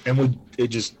 And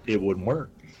it wouldn't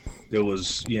work. It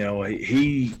was,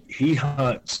 he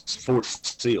hunts Fort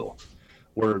Seal,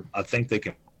 where I think they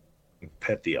can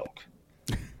pet the elk.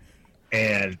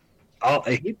 And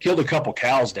he killed a couple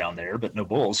cows down there, but no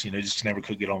bulls. Just never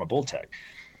could get on a bull tag.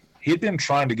 He'd been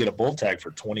trying to get a bull tag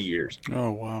for 20 years. Oh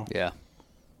wow. Yeah.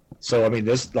 So I mean,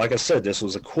 this, like I said, this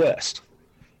was a quest.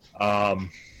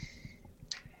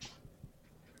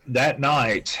 That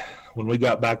night when we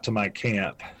got back to my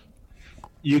camp,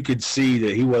 you could see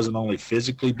that he wasn't only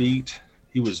physically beat,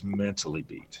 he was mentally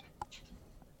beat.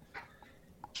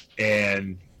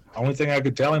 And the only thing I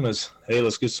could tell him is, hey,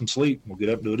 let's get some sleep. We'll get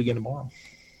up and do it again tomorrow.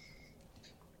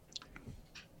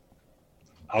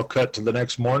 I'll cut to the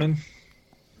next morning.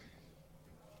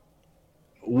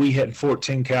 We had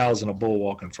 14 cows and a bull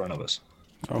walk in front of us,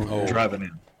 driving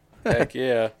in. Heck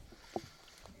yeah.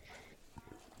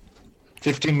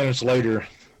 15 minutes later,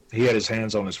 he had his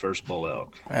hands on his first bull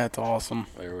elk. That's awesome.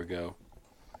 There we go.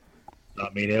 I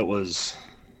mean, it was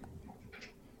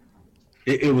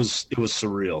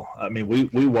surreal. I mean,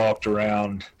 we walked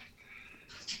around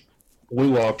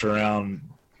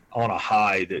on a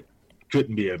high that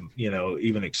couldn't be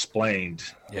even explained.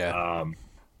 Yeah.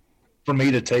 For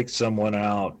me to take someone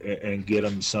out and get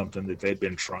them something that they'd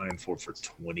been trying for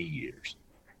 20 years.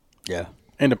 Yeah.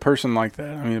 And a person like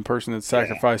that, I mean, a person that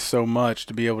sacrificed so much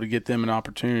to be able to get them an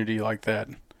opportunity like that.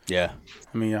 Yeah.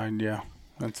 I mean,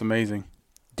 that's amazing.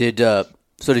 Did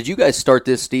you guys start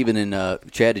this, Stephen and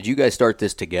Chad? Did you guys start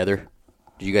this together?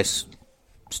 Did you guys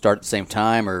start at the same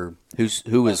time, or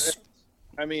who was?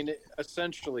 I mean,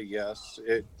 essentially, yes.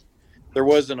 There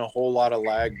wasn't a whole lot of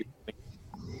lag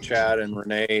between Chad and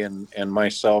Renee and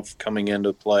myself coming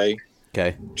into play.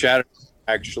 Okay. Chad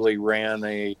actually ran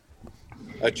a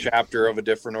chapter of a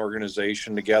different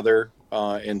organization together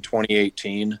in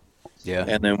 2018. Yeah.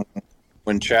 And then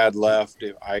when Chad left,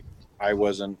 I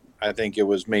wasn't. I think it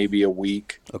was maybe a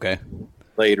week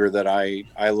later that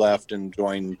I left and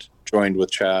joined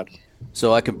with Chad.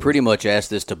 So I can pretty much ask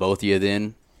this to both of you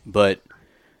then,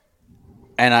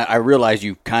 and I realize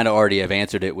you kind of already have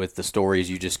answered it with the stories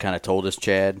you just kind of told us,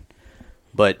 Chad,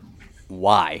 but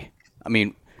why? I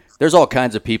mean, there's all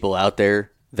kinds of people out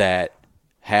there that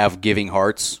have giving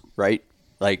hearts, right?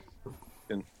 Like,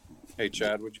 hey,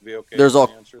 Chad, would you be okay? There's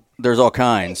with all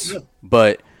kinds,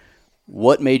 but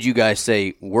what made you guys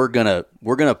say we're gonna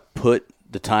put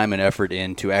the time and effort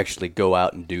in to actually go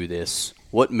out and do this?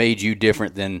 What made you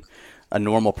different than a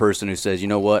normal person who says, you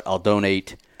know what, I'll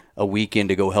donate a weekend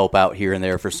to go help out here and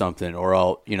there for something, or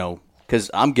I'll,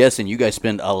 because I'm guessing you guys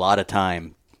spend a lot of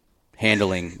time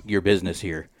handling your business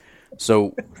here.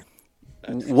 So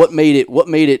what made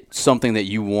it something that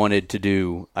you wanted to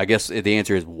do? I guess the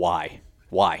answer is why?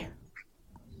 Why?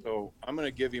 So I'm going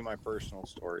to give you my personal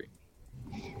story.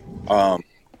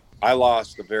 I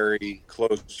lost a very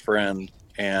close friend,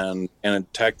 and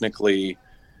technically,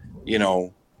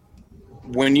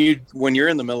 when you're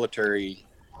in the military,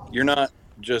 you're not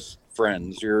just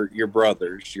friends. You're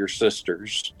brothers, your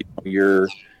sisters.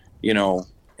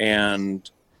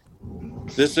 And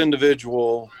this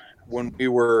individual, when we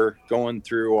were going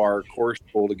through our core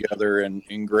school together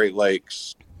in Great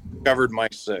Lakes, covered my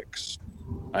 6.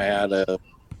 I had a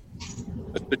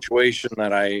situation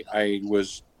that I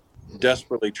was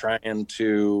desperately trying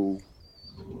to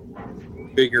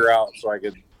figure out so I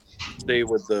could stay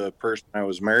with the person I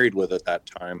was married with at that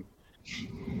time.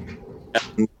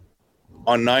 And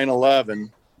on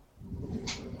 9/11,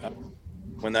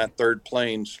 when that third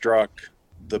plane struck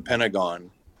the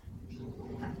Pentagon,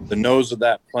 the nose of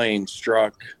that plane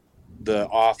struck the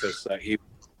office that he,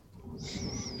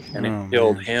 and it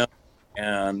killed him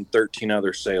and 13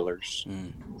 other sailors.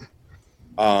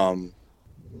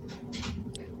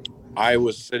 I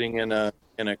was sitting in a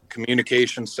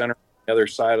communication center on the other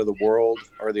side of the world,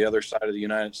 or the other side of the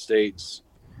United States,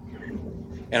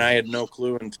 and I had no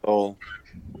clue until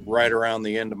right around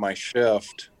the end of my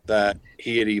shift that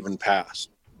he had even passed.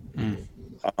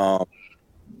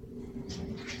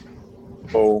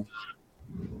 So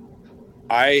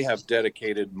I have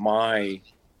dedicated my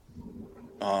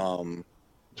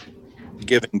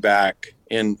giving back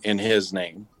in his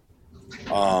name.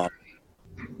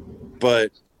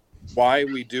 But why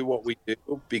we do what we do,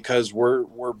 because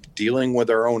we're dealing with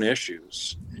our own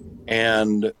issues.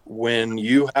 And when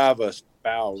you have a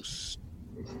spouse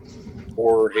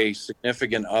or a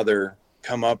significant other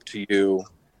come up to you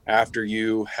after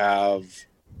you have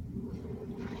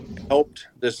helped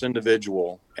this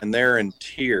individual and they're in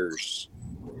tears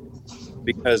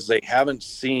because they haven't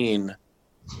seen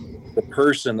the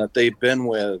person that they've been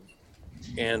with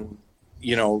in,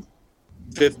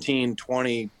 15,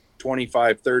 20,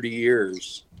 25, 30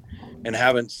 years, and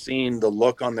haven't seen the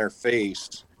look on their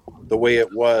face the way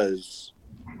it was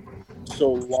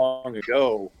so long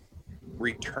ago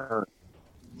return.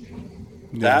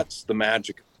 That's the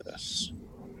magic of this.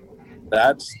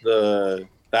 That's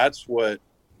what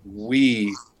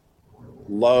we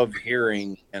love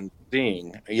hearing and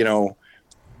seeing.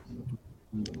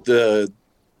 The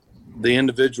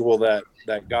individual that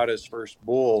got his first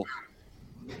bull,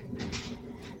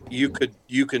 you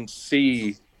can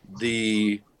see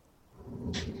there's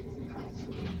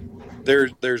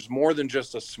more than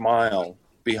just a smile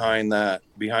behind that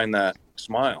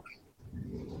smile.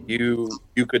 You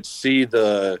could see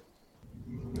the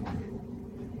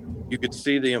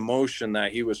emotion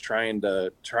that he was trying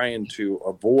to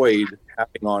avoid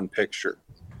having on picture.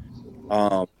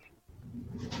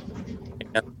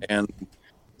 And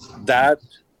that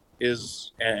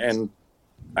is, and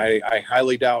I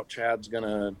highly doubt Chad's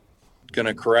gonna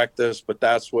correct this, but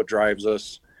that's what drives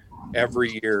us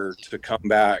every year to come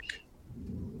back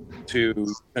to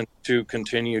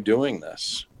continue doing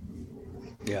this.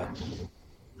 Yeah.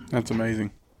 That's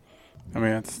amazing. I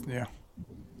mean, that's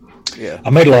Yeah. I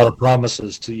made a lot of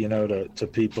promises to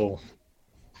people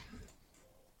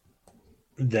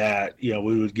that,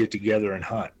 we would get together and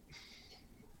hunt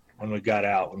when we got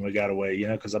away,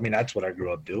 because that's what I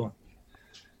grew up doing.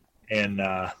 And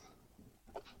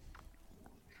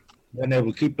been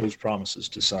able to keep those promises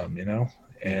to some,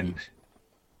 and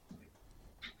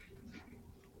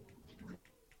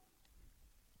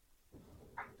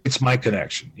it's my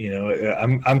connection.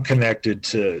 I'm connected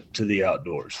to the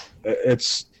outdoors.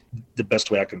 It's the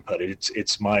best way I can put it.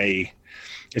 It's my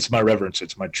reverence.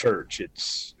 It's my church.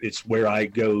 It's where I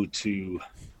go to,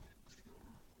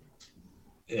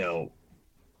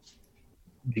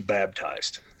 be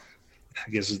baptized, I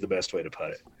guess is the best way to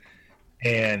put it.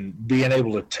 And being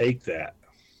able to take that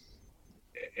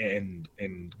and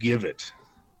give it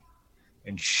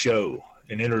and show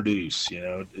and introduce,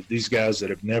 these guys that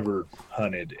have never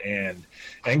hunted and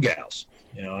gals,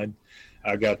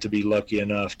 I got to be lucky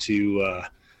enough to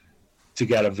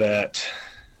get a vet.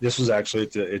 This was actually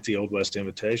at the Old West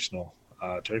Invitational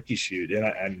turkey shoot.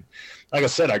 And like I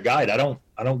said, I guide. I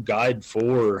don't guide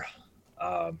for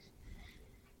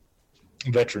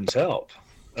Veterans Help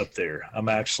up there. I'm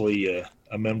actually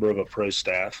a member of a pro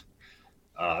staff.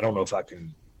 I don't know if I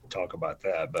can talk about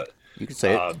that, but you can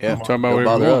say it. Yeah, talk about don't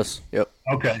bother us. Yep.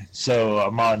 Okay, so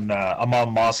I'm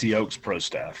on Mossy Oaks pro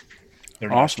staff.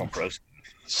 They're Awesome. national pro staff.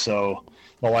 So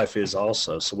my wife is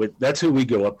also. So that's who we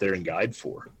go up there and guide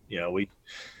for.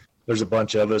 There's a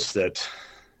bunch of us that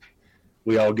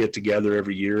we all get together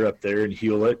every year up there in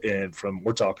Hewlett, and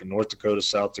we're talking North Dakota,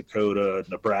 South Dakota,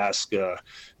 Nebraska,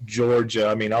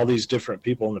 Georgia. All these different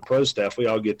people in the pro staff, we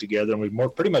all get together and we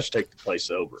pretty much take the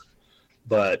place over.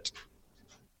 But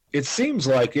it seems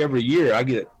like every year I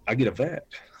get a vet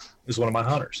as one of my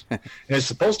hunters. And it's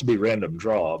supposed to be random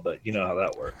draw, but you know how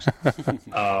that works.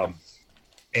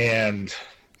 And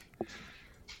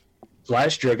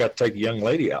last year I got to take a young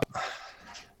lady out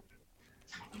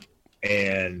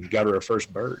and got her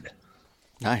first bird.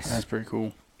 Nice. That's pretty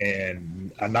cool.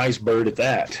 And a nice bird at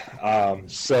that.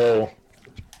 So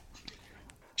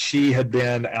she had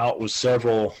been out with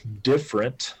several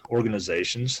different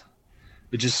organizations.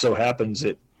 It just so happens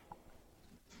that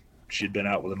she'd been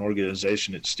out with an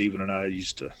organization that Stephen and I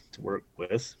used to work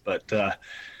with. But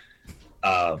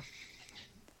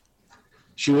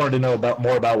she wanted to know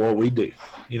more about what we do,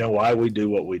 why we do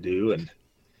what we do. And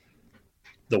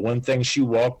the one thing she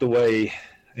walked away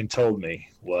and told me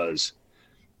was,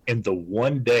 in the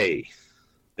one day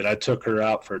that I took her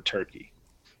out for a turkey,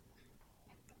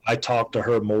 I talked to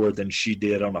her more than she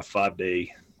did on a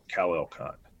 5-day cow elk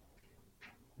hunt.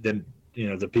 Then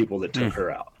the people that took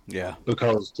her out. Yeah.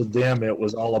 Because to them, it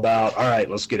was all about, all right,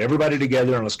 let's get everybody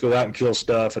together and let's go out and kill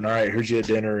stuff. And all right, here's you a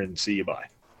dinner and see you bye.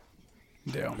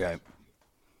 Yeah. Okay.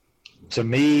 To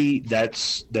me,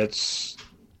 that's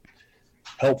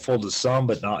helpful to some,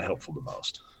 but not helpful to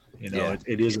most.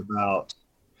 It is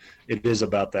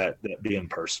about that being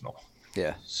personal.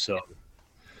 Yeah. So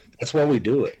that's why we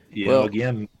do it. Well,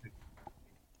 again,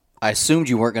 I assumed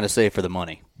you weren't going to say for the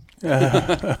money. And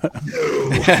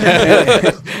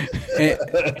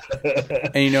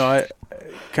I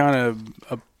kind of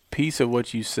a piece of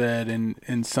what you said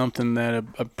and something that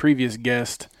a previous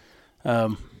guest,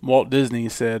 Walt Disney,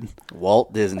 said.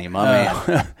 Walt Disney, my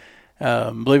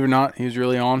man. Believe it or not, he was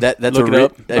really on. That's Look it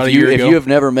up. If you have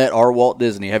never met our Walt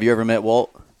Disney, have you ever met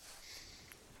Walt?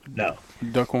 no.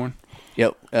 Duckhorn.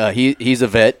 Yep. He's a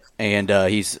vet, and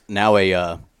he's now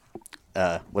a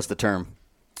what's the term?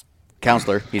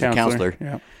 Counselor. He's a counselor.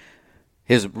 Yeah.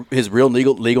 His real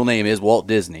legal name is Walt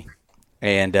Disney,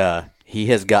 and he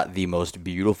has got the most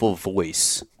beautiful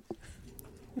voice.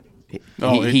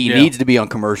 He needs to be on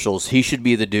commercials. He should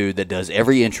be the dude that does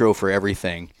every intro for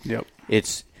everything. Yep.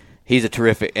 He's a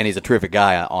terrific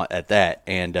guy at that.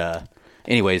 And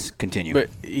anyways, continue. But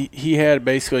he had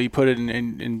basically put it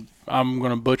in I'm going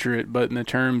to butcher it, but in the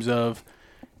terms of,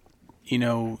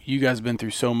 you guys have been through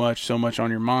so much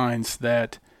on your minds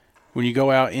that when you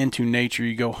go out into nature,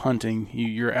 you go hunting,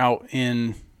 you're out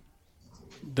in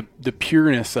the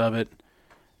pureness of it,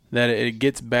 that it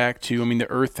gets back to, the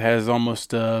earth has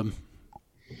almost an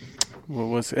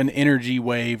energy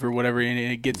wave or whatever, and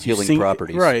it gets you healing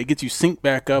properties. Right, it gets you sync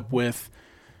back up with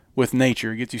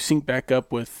nature. It gets you sync back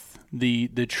up with the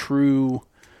true,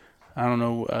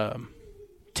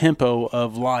 tempo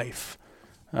of life.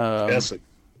 Yes.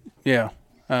 Yeah.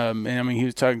 And he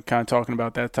was talking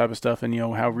about that type of stuff, and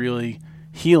how really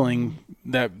healing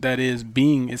that is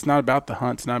being. It's not about the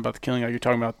hunt. It's not about the killing. You're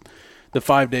talking about the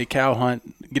 5-day cow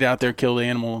hunt. Get out there, kill the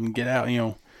animal, and get out.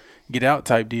 Get out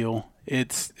type deal.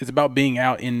 It's about being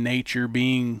out in nature,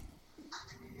 given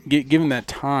that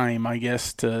time, I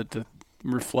guess, to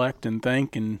reflect and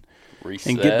think and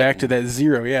Reset. And get back to that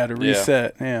zero. Yeah, to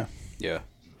reset. Yeah. Yeah.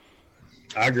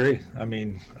 I agree.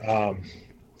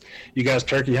 You guys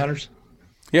turkey hunters?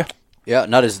 Yeah. Yeah,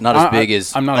 not as big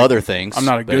as other things. I'm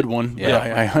not a good one.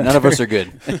 Yeah, none of us are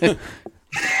good.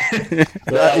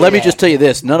 Let me just tell you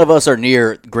this: none of us are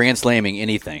near grand slamming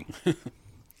anything.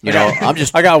 I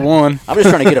got one. I'm just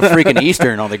trying to get a freaking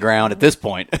Eastern on the ground at this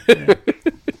point.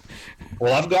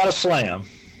 Well, I've got a slam.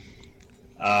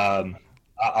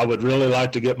 I would really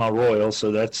like to get my Royal,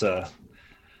 so that's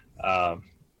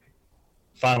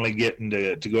finally getting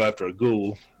to go after a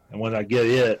ghoul. And when I get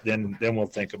it, then we'll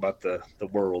think about the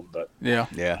world. But yeah.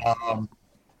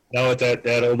 No, at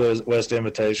that old West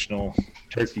Invitational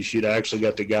turkey shoot, I actually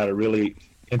got a really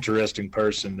interesting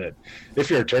person that, if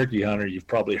you're a turkey hunter, you've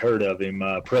probably heard of him,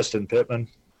 Preston Pittman.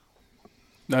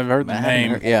 I've heard the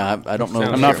name. I don't know.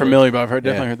 I'm not familiar, but I've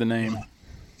definitely heard the name.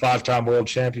 5-time world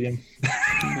champion.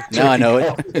 Now I know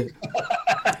it.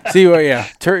 See,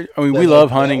 we love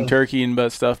hunting turkey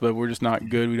and stuff, but we're just not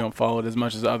good. We don't follow it as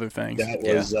much as other things.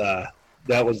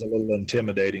 That was a little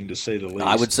intimidating, to say the least.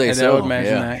 I would say so. I would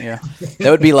imagine that. Yeah,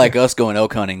 that would be like us going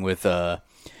elk hunting with, I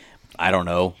don't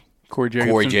know, Corey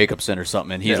Jacobson or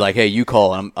something. And he's like, "Hey, you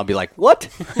call," and I'll be like, "What?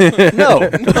 No."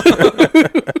 One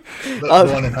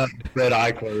and hunting Fred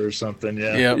Eichler or something.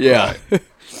 Yeah. Yeah.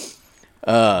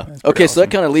 Okay, so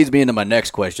that kind of leads me into my next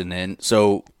question then.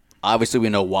 So obviously we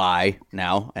know why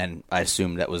now, and I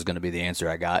assumed that was going to be the answer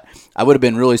I got. I would have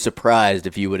been really surprised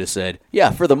if you would have said, "Yeah,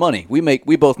 for the money. We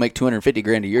both make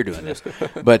 $250,000 a year doing this."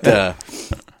 But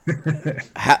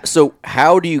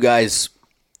how do you guys?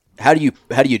 How do you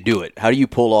do it? How do you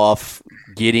pull off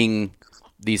getting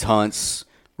these hunts,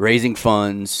 raising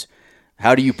funds?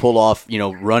 How do you pull off,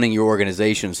 running your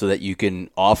organization so that you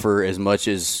can offer as much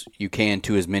as you can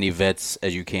to as many vets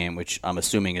as you can, which I'm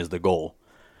assuming is the goal?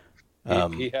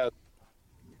 He has.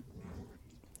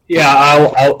 Yeah,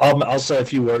 I'll say a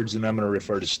few words, and I'm going to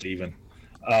refer to Stephen.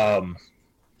 I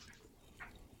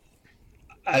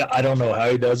don't know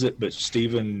how he does it, but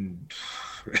Stephen,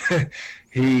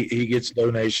 he gets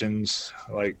donations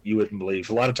like you wouldn't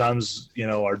believe. A lot of times,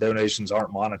 our donations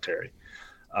aren't monetary.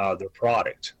 They're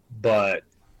product. But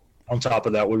on top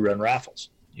of that, we run raffles.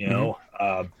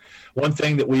 One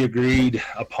thing that we agreed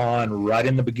upon right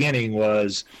in the beginning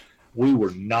was we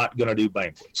were not going to do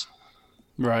banquets.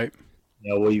 Right.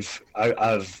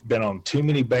 I've been on too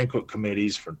many banquet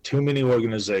committees for too many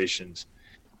organizations,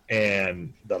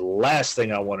 and the last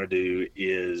thing I want to do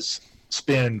is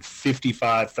spend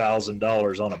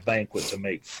 $55,000 on a banquet to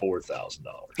make $4,000.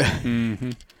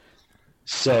 Mm-hmm.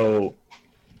 So,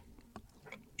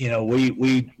 you know,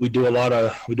 we do a lot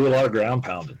of ground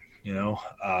pounding, you know.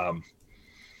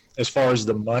 As far as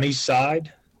the money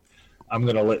side, I'm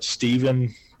going to let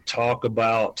Steven talk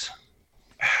about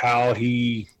how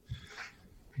he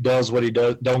does what he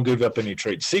does. Don't give up any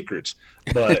trade secrets,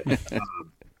 but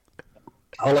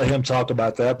I'll let him talk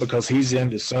about that because he's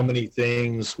into so many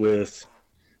things with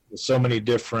so many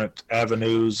different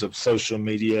avenues of social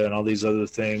media and all these other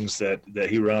things that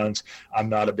he runs. I'm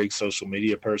not a big social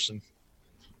media person.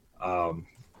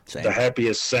 The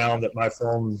happiest sound that my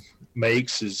phone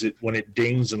makes is when it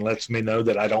dings and lets me know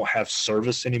that I don't have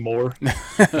service anymore. And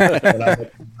I'm up in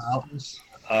the mountains.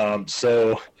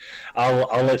 So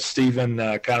I'll let Steven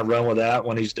kind of run with that.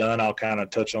 When he's done, I'll kind of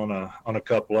touch on a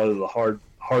couple of the hard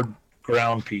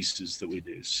ground pieces that we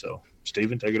do. So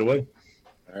Steven, take it away.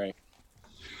 All right.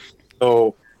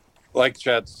 So like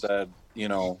Chad said, you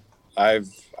know, I've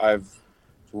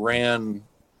ran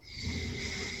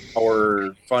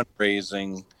our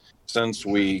fundraising since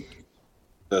we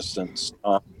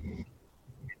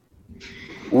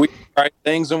tried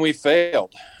things and we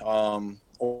failed,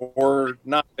 or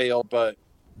not failed, but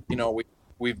you know,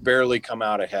 we've barely come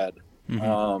out ahead.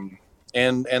 Mm-hmm.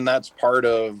 And that's part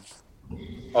of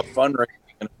a fundraising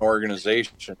in an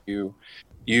organization.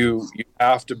 You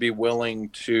have to be willing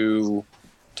to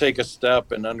take a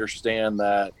step and understand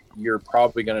that you're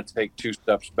probably going to take 2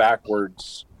 steps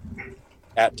backwards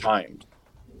at times.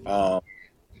 I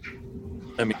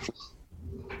mean,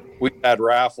 we've had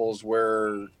raffles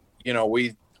where, you know,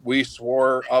 we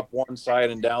swore up one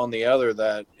side and down the other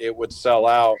that it would sell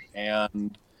out,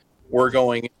 and we're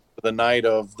going into the night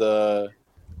of the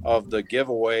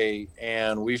giveaway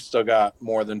and we've still got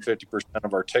more than 50%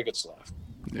 of our tickets left.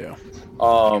 Yeah.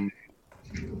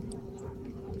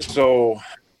 So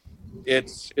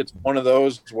it's one of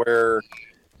those where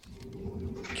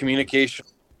communication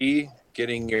is key,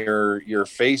 getting your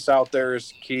face out there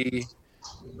is key.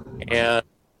 And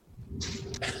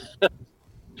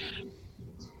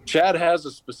Chad has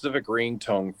a specific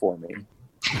ringtone for me.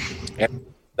 And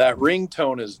that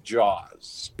ringtone is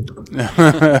Jaws.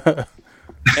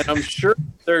 And I'm sure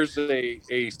there's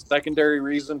a secondary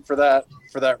reason for that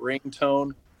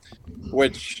ringtone,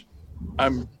 which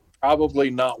I'm probably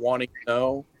not wanting to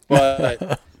know.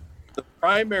 But the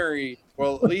primary,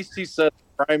 well, at least he said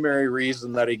the primary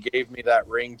reason that he gave me that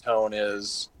ringtone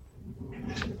is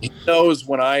he knows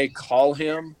when I call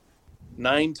him,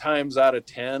 9 times out of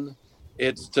 10,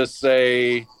 it's to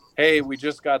say, hey, we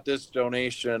just got this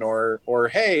donation, or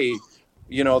hey,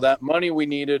 you know, that money we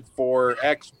needed for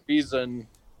X reason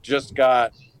just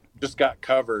got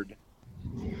covered.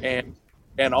 And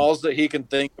all that he can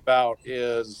think about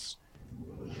is,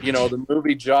 you know, the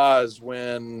movie Jaws,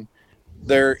 when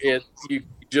you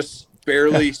just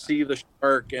barely see the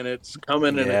shark and it's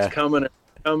coming and it's coming and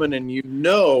it's coming, and you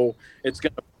know it's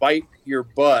going to bite your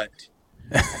butt.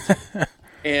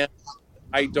 And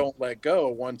I don't let go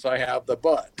once I have the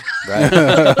butt.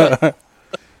 Right.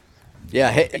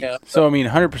 Yeah. Hey, so, I mean,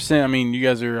 100%, I mean, you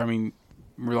guys are,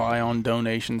 rely on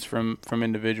donations from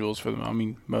individuals for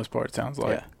them. Most part, it sounds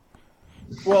like. Yeah.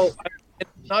 Well,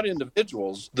 not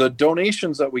individuals. The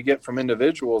donations that we get from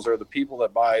individuals are the people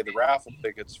that buy the raffle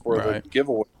tickets for the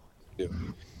giveaway.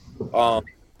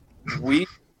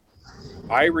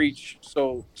 I reach,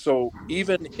 so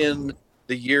even in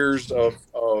the years of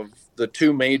the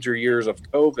 2 major years of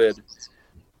COVID,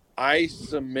 I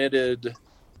submitted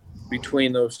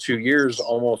between those 2 years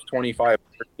almost 2,500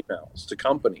 emails to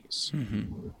companies.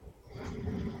 Mm-hmm.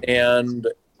 And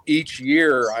each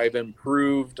year I've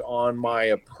improved on my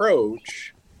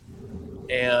approach,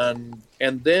 and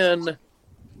then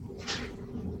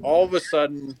all of a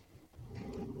sudden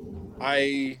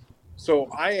I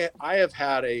have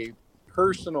had a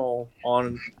personal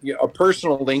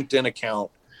LinkedIn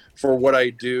account for what I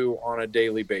do on a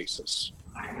daily basis.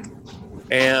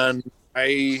 And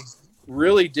I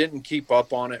really didn't keep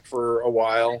up on it for a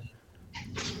while.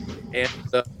 And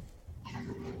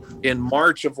in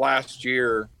March of last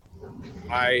year,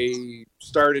 I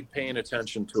started paying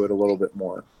attention to it a little bit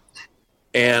more.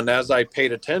 And as I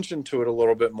paid attention to it a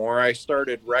little bit more, I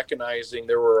started recognizing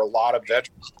there were a lot of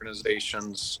veteran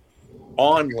organizations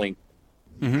on LinkedIn.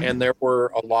 Mm-hmm. And there were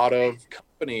a lot of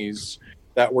companies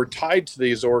that were tied to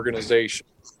these organizations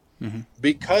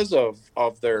because of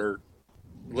their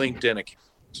LinkedIn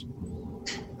accounts.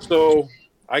 So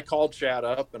I called Chad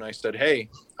up and I said, hey,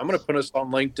 I'm going to put us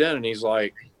on LinkedIn. And he's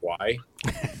like, why?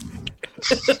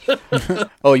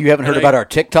 Oh, you haven't heard about our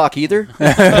TikTok either?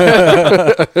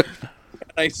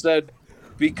 I said,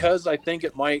 because I think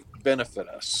it might benefit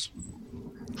us.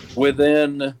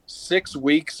 Within 6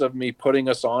 weeks of me putting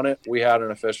us on it, we had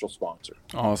an official sponsor.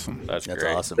 Awesome. That's That's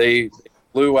great. awesome. They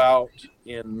flew out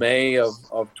in May of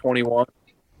 21,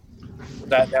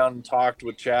 sat down and talked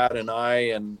with Chad and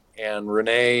I and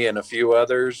Renee and a few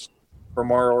others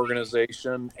from our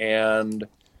organization, and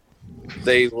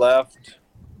they left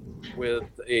with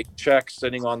a check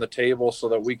sitting on the table so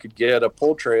that we could get a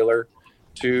pull trailer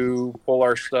to pull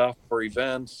our stuff for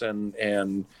events,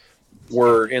 and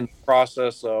we're in the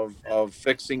process of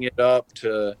fixing it up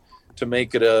to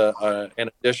make it an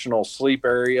additional sleep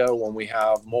area when we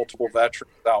have multiple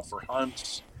veterans out for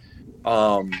hunts.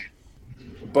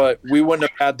 But we wouldn't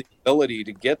have had the ability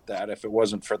to get that if it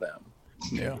wasn't for them.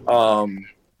 Yeah.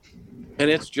 And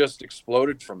it's just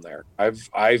exploded from there.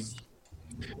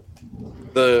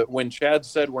 When Chad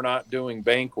said we're not doing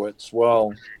banquets,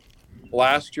 well,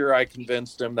 last year I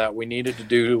convinced him that we needed to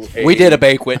do We did a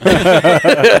banquet. No.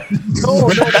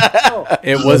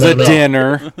 It was a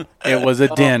dinner. It was a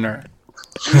dinner.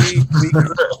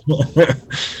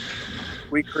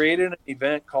 We created an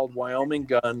event called Wyoming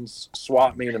Guns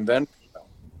Swap Meet and Vendor.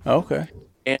 Okay.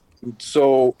 And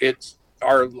so it's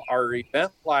our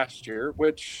event last year,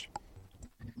 which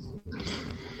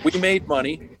we made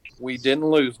money. We didn't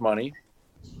lose money.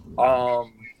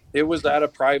 It was at a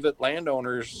private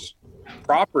landowner's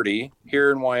property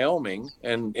here in Wyoming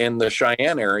and in the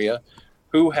Cheyenne area,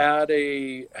 who had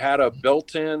a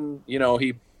built-in,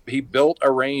 he built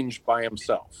a range by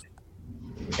himself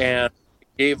and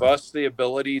gave us the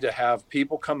ability to have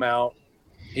people come out.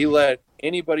 He let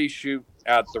anybody shoot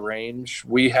at the range.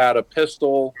 We had a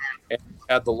pistol and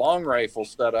had the long rifle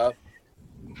set up.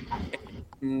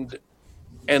 And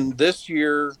this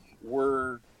year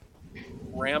we're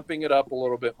ramping it up a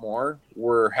little bit more.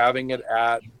 We're having it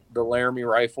at the Laramie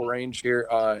Rifle Range here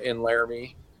in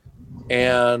Laramie.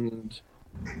 And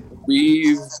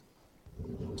we've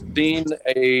seen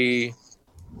a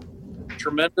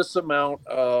tremendous amount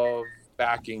of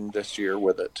backing this year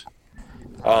with it,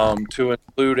 to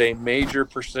include a major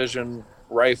precision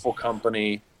rifle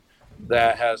company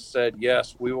that has said,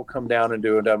 yes, we will come down and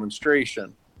do a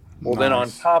demonstration. Well, then on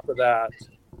top of that,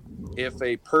 if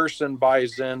a person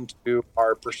buys into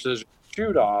our precision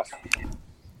shoot off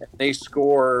and they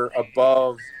score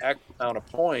above X amount of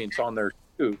points on their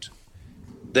shoot,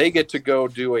 they get to go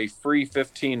do a free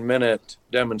 15-minute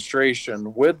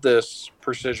demonstration with this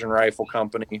precision rifle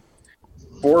company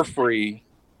for free,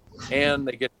 and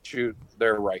they get to shoot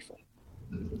their rifle.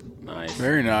 Nice.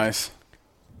 Very nice.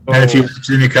 And if you watch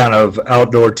any kind of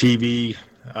outdoor TV,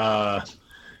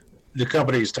 the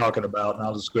company he's talking about, and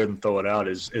I'll just go ahead and throw it out,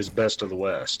 is Best of the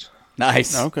West.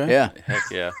 Nice. Okay. Yeah. Heck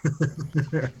yeah.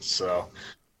 So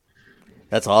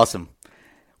That's awesome.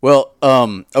 Well,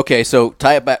 okay, so to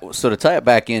tie it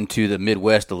back into the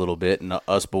Midwest a little bit, and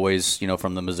us boys,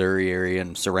 from the Missouri area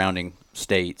and surrounding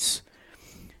states,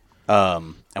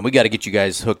 and we got to get you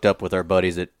guys hooked up with our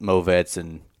buddies at Movets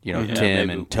and Tim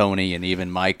maybe. and Tony and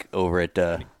even Mike over at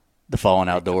the Fallen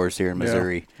Outdoors here in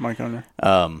Missouri. Yeah. Mike Hunter.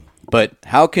 But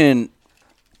how can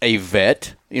a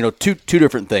vet, two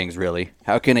different things really.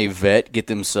 How can a vet get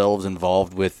themselves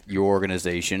involved with your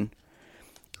organization?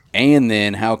 And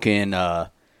then how can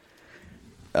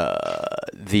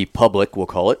the public, we'll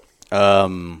call it,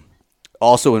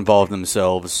 also involve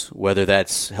themselves, whether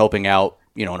that's helping out,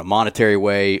 in a monetary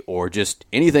way or just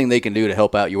anything they can do to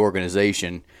help out your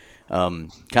organization, kind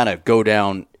of go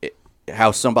down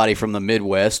how somebody from the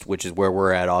Midwest, which is where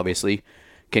we're at, obviously,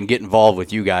 can get involved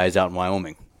with you guys out in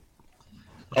Wyoming.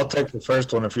 I'll take the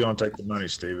first one if you want to take the money,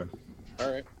 Stephen.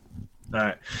 All right. All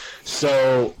right.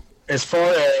 So as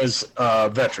far as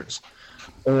veterans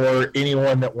or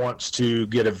anyone that wants to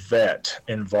get a vet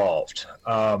involved,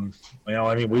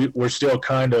 we're still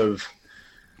kind of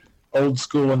old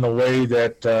school in the way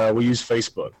that we use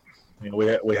Facebook.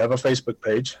 We have a Facebook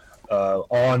page.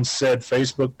 On said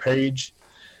Facebook page,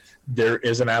 there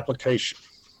is an application,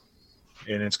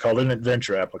 and it's called an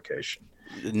adventure application.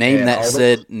 Name that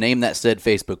said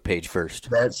Facebook page first.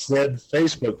 That said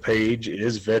Facebook page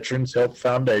is Veterans Help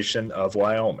Foundation of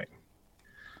Wyoming.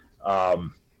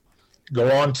 Go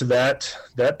on to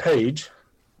that page.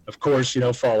 Of course,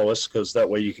 follow us, because that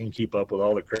way you can keep up with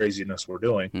all the craziness we're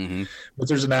doing. Mm-hmm. But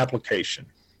there's an application.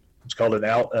 It's called an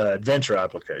adventure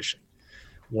application.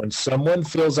 When someone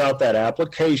fills out that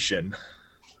application,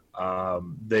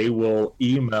 they will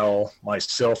email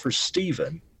myself or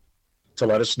Steven to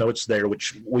let us know it's there,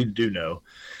 which we do know,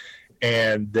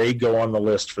 and they go on the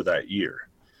list for that year.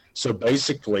 So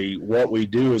basically what we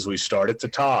do is we start at the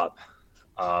top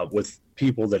with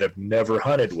people that have never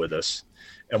hunted with us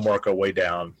and work our way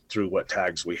down through what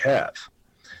tags we have.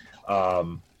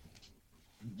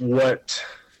 What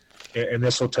and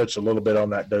this will touch a little bit on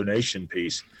that donation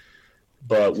piece,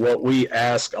 but what we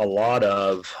ask a lot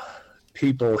of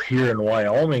people here in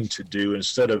Wyoming to do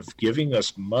instead of giving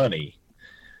us money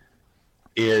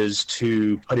is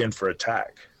to put in for a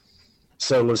tag.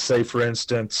 So let's say, for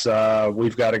instance,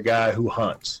 we've got a guy who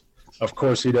hunts. Of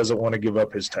course, he doesn't want to give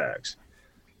up his tags,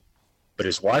 but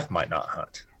his wife might not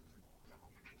hunt.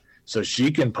 So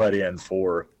she can put in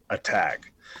for a tag.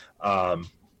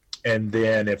 And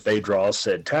then if they draw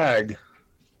said tag,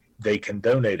 they can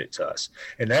donate it to us.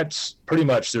 And that's pretty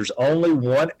much, there's only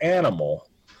one animal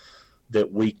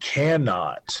that we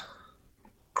cannot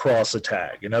cross a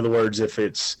tag. In other words, if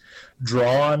it's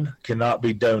drawn, cannot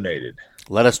be donated.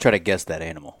 Let us try to guess that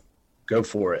animal. Go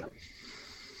for it.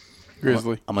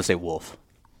 Grizzly. I'm going to say wolf.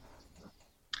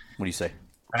 What do you say?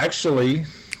 Actually,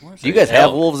 Do you guys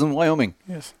have wolves in Wyoming?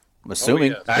 Yes. I'm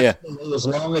assuming. Oh, Yeah. as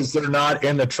long as they're not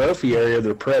in the trophy area,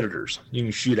 they're predators. You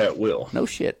can shoot at will. No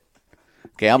shit.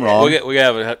 Okay, I'm wrong. We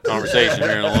gotta have a conversation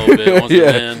here in a little bit. Once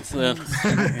it ends,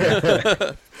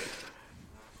 then.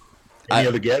 Any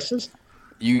other guesses?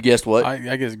 You guessed what?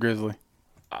 I guess grizzly.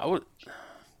 I would.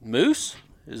 Moose?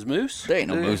 Is moose? There ain't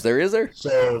no moose there, is there?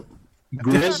 So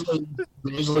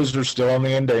grizzlies are still on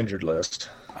the endangered list.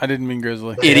 I didn't mean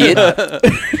grizzly. Idiot.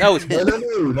 That was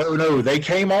No. They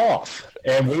came off,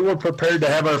 and we were prepared to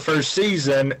have our first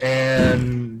season,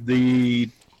 and the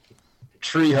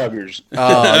tree huggers.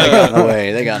 Oh, they got in the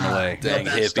way. They got in the way. Dang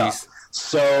hippies.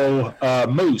 So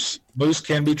moose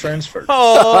can be transferred.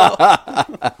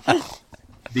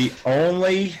 The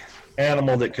only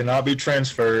animal that cannot be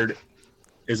transferred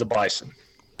is a bison.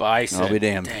 Bison. I'll be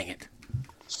damned. Dang it.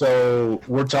 So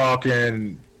we're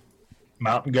talking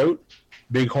mountain goat,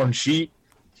 bighorn sheep.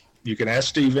 You can ask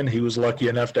Steven. He was lucky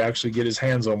enough to actually get his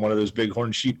hands on one of those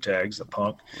bighorn sheep tags, the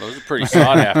punk. Those are pretty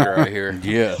sought after right here.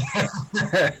 Yeah.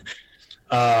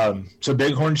 So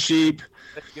bighorn sheep,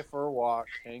 Thank you for a walk.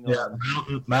 Hang on.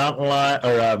 yeah, mountain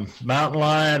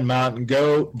lion, mountain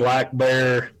goat, black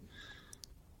bear,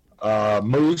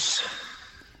 moose,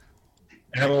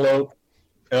 antelope,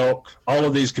 elk. All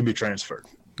of these can be transferred.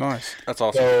 Nice. That's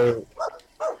awesome. So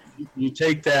you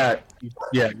take that.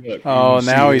 Yeah. Look, Oh, you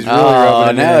now see- he's really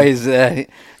rubbing it now in. he's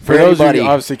For those of everybody. you who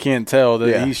obviously can't tell, that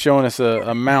Yeah. he's showing us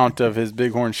a mount of his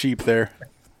bighorn sheep there.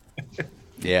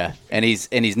 Yeah, and he's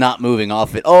not moving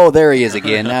off it. Oh, there he is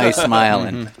again. Now he's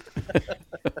smiling.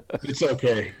 It's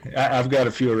okay. I've got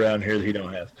a few around here that he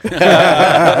don't have.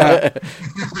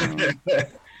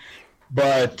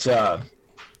 But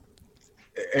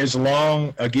as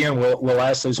long, again, we'll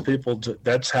ask those people to,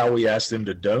 that's how we ask them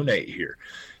to donate here.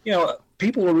 You know,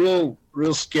 people are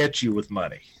real sketchy with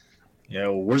money. You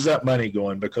know, where's that money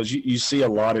going? Because you see a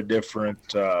lot of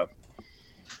different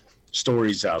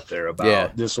stories out there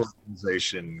about this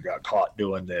organization got caught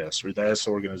doing this, or this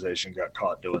organization got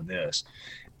caught doing this.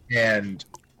 And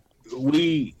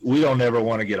we don't ever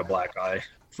want to get a black eye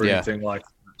for anything like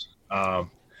that.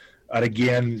 And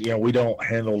again, you know, we don't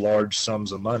handle large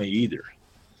sums of money either.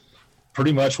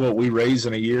 Pretty much what we raise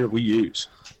in a year, we use.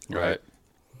 Right.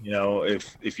 You know,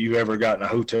 if you ever got in a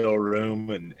hotel room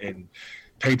and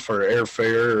paid for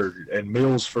airfare and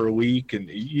meals for a week, and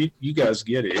you guys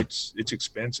get it, it's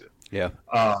expensive. Yeah.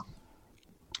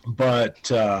 But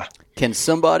Can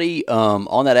somebody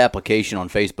on that application on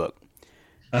Facebook?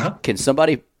 Can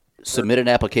somebody submit an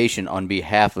application on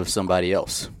behalf of somebody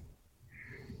else?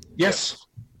 yes,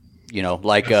 You know,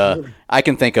 like I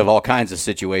can think of all kinds of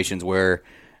situations where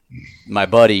my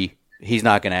buddy, he's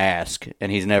not going to ask, and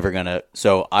he's never going to.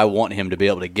 So I want him to be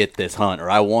able to get this hunt, or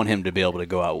I want him to be able to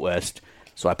go out west.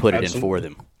 So I put it in for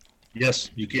them. yes,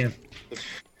 you can.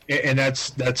 And that's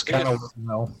kind of, you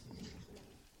know.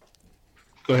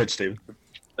 Go ahead, Steven.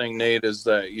 Thing, Nate, is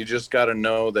that you just got to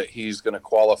know that he's going to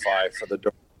qualify for the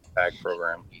tag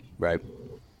program. Right.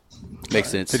 Makes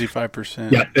sense.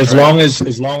 55%. Yeah, as long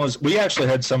as we actually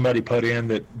had somebody put in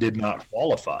that did not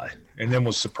qualify, and then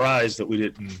was surprised that we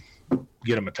didn't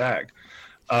get him a tag.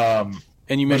 And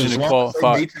you mentioned as to long as they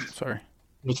qualify. meet- Sorry.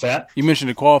 What's that? You mentioned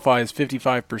to qualify is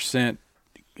 55%.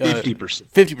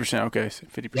 50%. 50%. Okay, so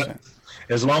 50%. Yep.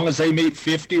 As long as they meet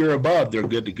 50 or above, they're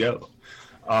good to go.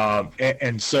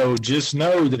 And so just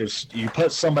know that if you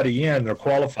put somebody in, they're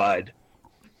qualified.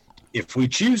 If we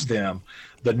choose them,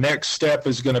 the next step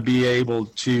is going to be able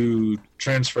to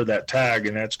transfer that tag,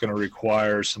 and that's going to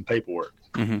require some paperwork.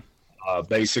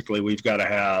 Basically, we've got to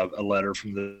have a letter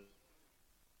from the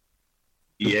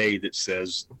EA that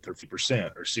says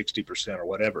 30% or 60% or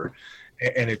whatever,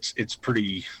 and it's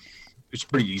pretty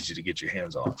easy to get your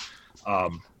hands on.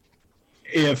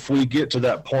 If we get to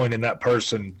that point and that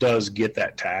person does get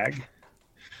that tag,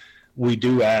 we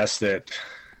do ask that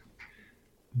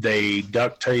they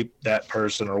duct tape that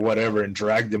person or whatever and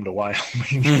drag them to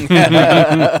Wyoming.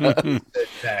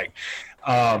 Tag.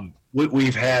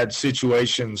 We've had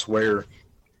situations where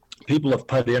people have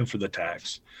put in for the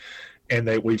tags, and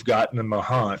we've gotten them a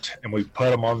hunt, and we've put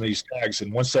them on these tags.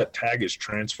 And once that tag is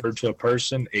transferred to a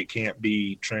person, it can't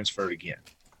be transferred again.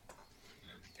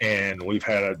 And we've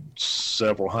had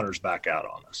several hunters back out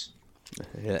on us.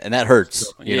 Yeah, and that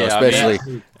hurts,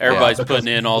 especially. Everybody's putting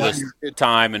in all this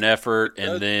time and effort,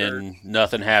 and then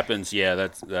nothing happens. Yeah,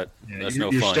 that's no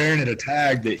fun. You're staring at a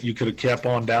tag that you could have kept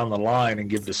on down the line and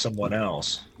give to someone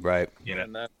else. Right.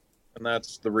 And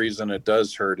that's the reason it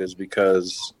does hurt, is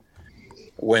because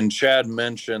when Chad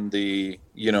mentioned the,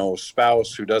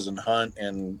 spouse who doesn't hunt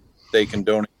and they can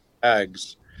donate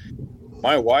tags,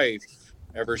 my wife,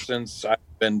 ever since I've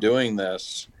been doing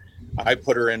this, I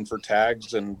put her in for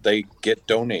tags and they get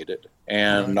donated.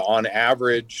 And on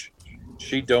average,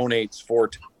 she donates 4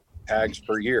 tags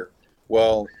per year.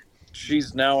 Well,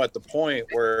 she's now at the point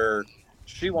where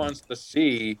she wants to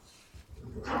see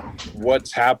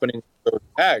what's happening with those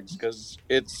tags, because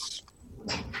it's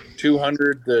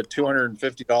 $200 to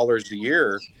 $250 a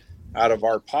year out of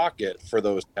our pocket for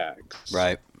those tags.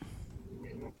 Right.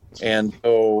 And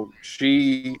so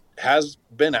she has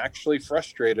been actually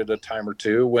frustrated a time or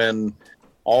two when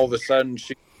all of a sudden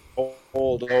she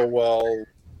told, the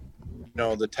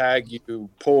tag you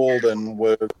pulled and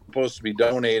was supposed to be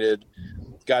donated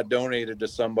got donated to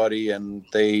somebody and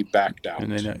they backed out.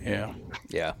 And then,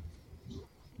 yeah.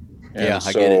 And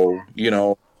I get it.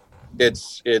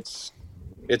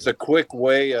 It's a quick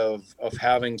way of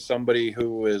having somebody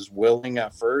who is willing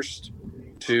at first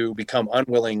to become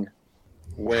unwilling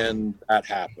when that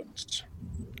happens.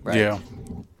 Right. Yeah.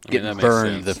 Getting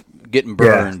burned. Getting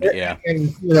burned. Yeah.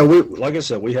 And we, like I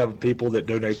said, we have people that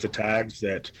donate the tags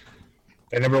that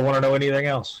they never want to know anything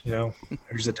else.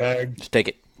 Here's the tag. Just take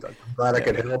it. I'm glad I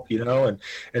could help. And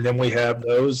then we have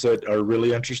those that are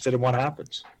really interested in what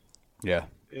happens. Yeah.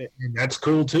 And that's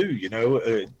cool too.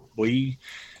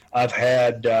 I've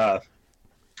had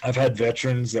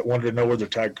veterans that wanted to know where their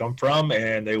tag come from,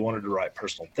 and they wanted to write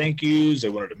personal thank yous. They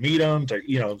wanted to meet them.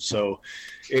 So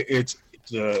it's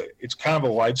kind of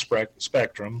a wide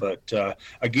spectrum. But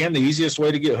again, the easiest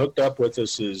way to get hooked up with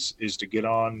us is to get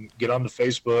on the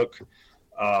Facebook,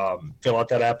 fill out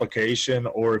that application,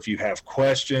 or if you have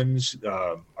questions,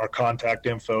 our contact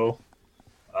info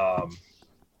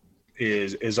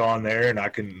is on there, and I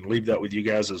can leave that with you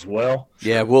guys as well.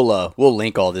 Yeah, we'll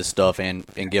link all this stuff and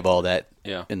give all that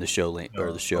in the show link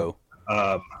or the show.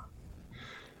 I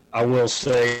will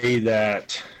say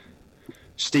that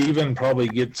Steven probably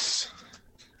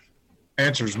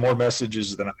answers more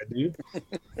messages than I do.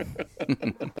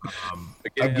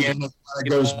 Again, it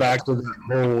goes back to the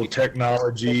whole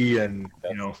technology and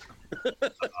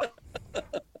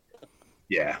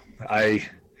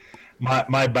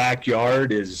my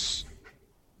backyard is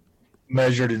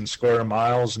measured in square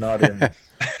miles, not in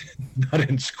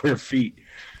square feet.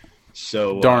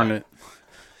 So darn it.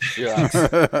 Yeah.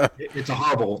 It's a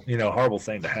horrible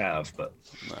thing to have, but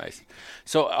nice.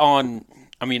 So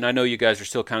I know you guys are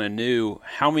still kind of new.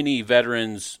 How many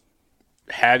veterans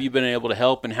have you been able to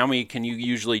help, and how many can you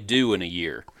usually do in a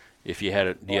year? If you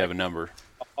do you have a number?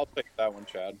 I'll take that one,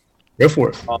 Chad. Go for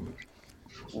it.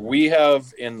 We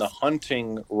have, in the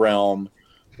hunting realm,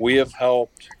 we have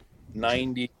helped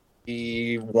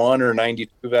 91 or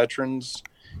 92 veterans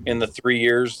in the 3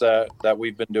 years that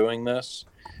we've been doing this.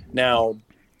 Now,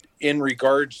 in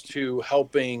regards to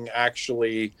helping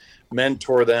actually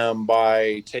mentor them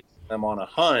by taking them on a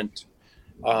hunt,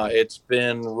 it's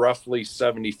been roughly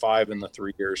 75 in the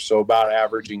 3 years, so about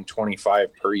averaging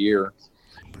 25 per year.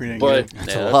 But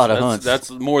that's a lot of hunts.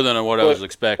 That's more than what I was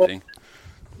expecting.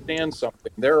 Understand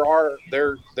something.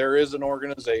 There is an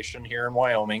organization here in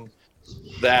Wyoming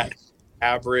that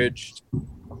averaged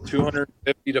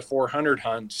 250 to 400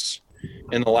 hunts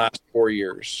in the last 4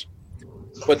 years.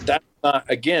 But that's not,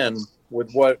 again,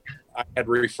 with what I had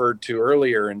referred to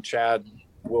earlier, and Chad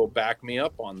will back me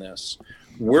up on this.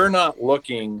 We're not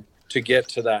looking to get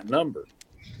to that number.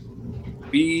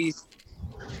 We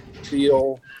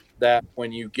feel that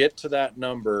when you get to that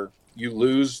number, you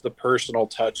lose the personal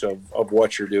touch of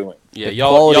what you're doing. Yeah, the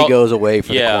quality goes away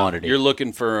from the quantity. You're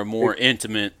looking for a more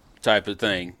intimate type of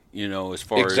thing, as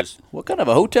far as... What kind of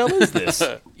a hotel is this?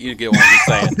 You get what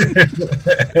I'm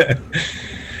saying.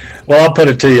 Well, I'll put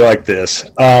it to you like this.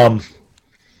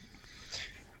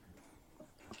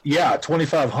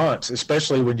 25 hunts,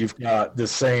 especially when you've got the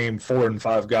same 4 and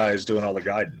 5 guys doing all the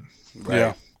guiding. Right?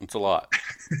 Yeah. It's a lot.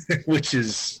 Which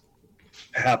is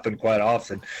happened quite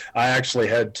often. I actually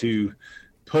had to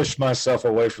push myself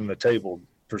away from the table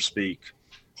for speak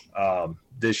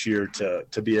this year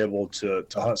to be able to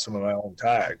hunt some of my own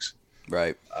tags.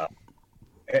 Right.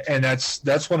 And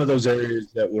that's one of those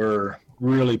areas that we're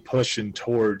really pushing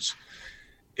towards.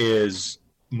 Is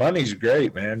money's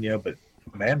great, man, but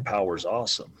manpower is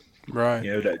awesome. Right.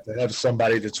 To have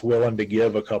somebody that's willing to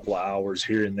give a couple of hours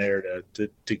here and there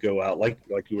to go out, like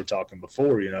you were talking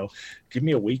before, give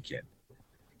me a weekend.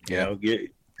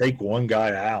 Take one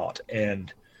guy out,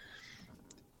 and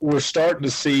we're starting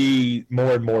to see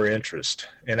more and more interest,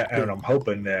 and I'm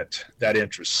hoping that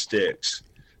interest sticks,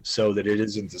 so that it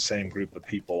isn't the same group of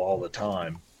people all the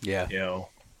time. Yeah.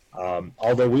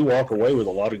 Although we walk away with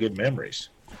a lot of good memories.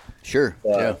 Sure.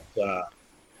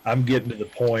 I'm getting to the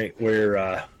point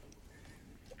where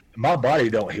my body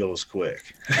don't heal as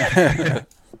quick. I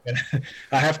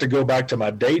have to go back to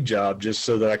my day job just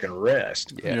so that I can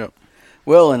rest. Yeah. Yep.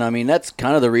 Well, and I mean, that's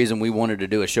kind of the reason we wanted to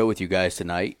do a show with you guys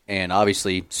tonight. And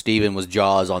obviously, Steven was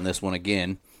Jaws on this one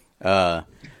again.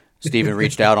 Steven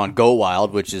reached out on Go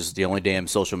Wild, which is the only damn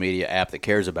social media app that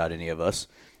cares about any of us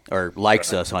or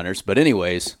likes us hunters. But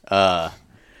anyways, the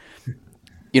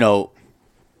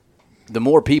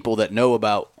more people that know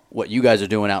about what you guys are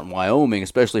doing out in Wyoming,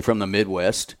 especially from the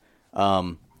Midwest,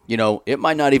 it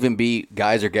might not even be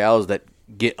guys or gals that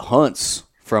get hunts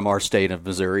from our state of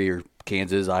Missouri or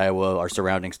Kansas, Iowa, our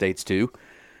surrounding states too.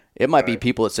 It might be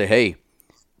people that say, hey,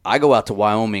 I go out to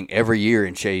Wyoming every year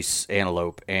and chase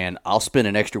antelope, and I'll spend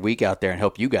an extra week out there and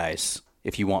help you guys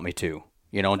if you want me to,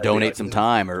 and donate some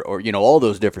time or all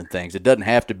those different things. It doesn't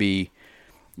have to be,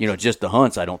 just the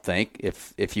hunts, I don't think,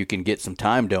 if you can get some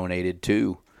time donated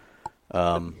too,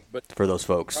 for those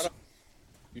folks.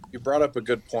 You brought up a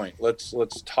good point. Let's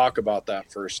talk about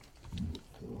that first.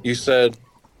 You said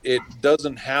it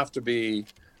doesn't have to be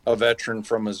a veteran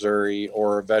from Missouri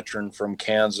or a veteran from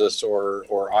Kansas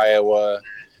or Iowa.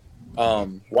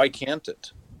 Why can't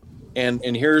it? And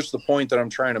here's the point that I'm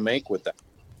trying to make with that.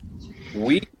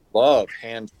 We love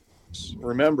hand.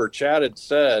 Remember, Chad had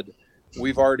said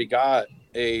we've already got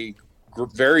a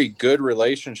very good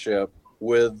relationship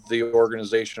with the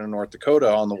organization in North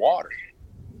Dakota on the water.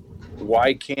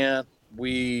 Why can't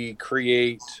we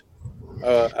create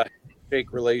a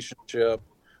handshake relationship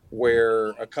where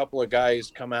a couple of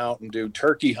guys come out and do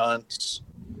turkey hunts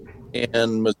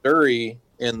in Missouri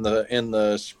in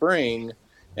the spring,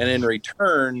 and in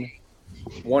return,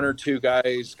 one or two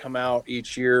guys come out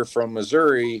each year from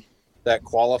Missouri that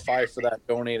qualify for that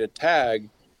donated tag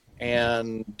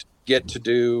and get to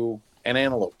do an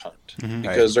antelope hunt,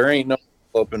 because there ain't no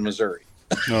antelope in Missouri.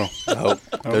 No,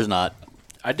 There's not.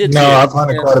 I did. I've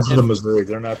hunted quite a bit of Missouri.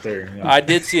 They're not there. I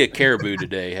did see a caribou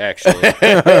today, actually.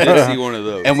 I did see one of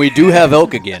those. And we do have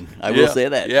elk again. I will say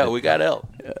that. Yeah, we got elk.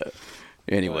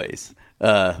 Anyways,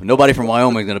 nobody from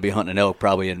Wyoming is going to be hunting elk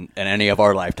probably in any of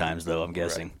our lifetimes, though, I'm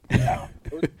guessing. Right.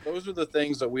 Those are the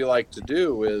things that we like to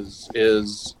do is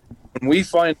when we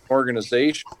find an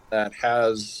organization that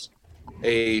has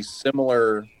a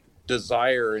similar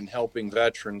desire in helping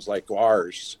veterans like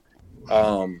ours,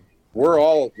 we're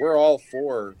all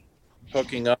for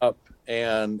hooking up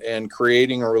and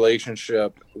creating a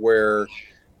relationship where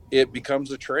it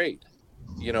becomes a trade.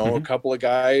 A couple of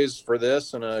guys for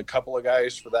this and a couple of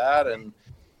guys for that,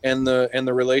 and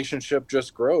the relationship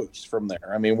just grows from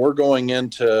there. I mean, we're going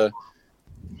into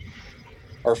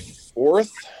our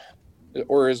fourth,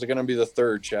 or is it going to be the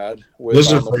third, Chad?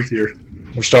 This is the fourth year.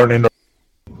 We're starting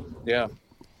Yeah.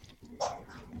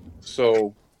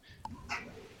 So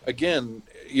again,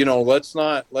 let's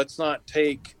not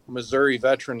take Missouri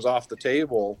veterans off the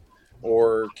table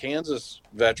or Kansas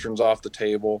veterans off the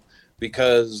table,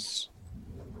 because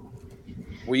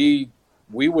we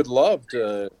would love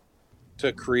to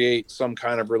create some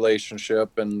kind of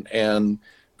relationship and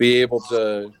be able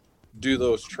to do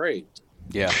those trades.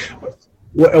 Yeah.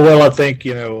 Well, I think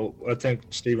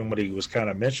Stephen, what he was kind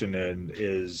of mentioning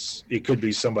is it could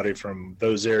be somebody from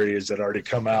those areas that already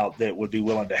come out that would be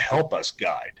willing to help us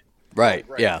guide. Right.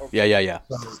 Yeah.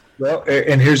 Well,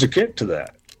 and here's a kick to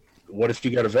that. What if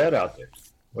you got a vet out there?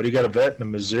 What if you got a vet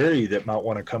in Missouri that might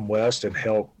want to come west and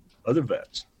help other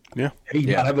vets? Yeah. Hey,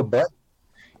 you might have a buddy.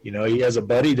 He has a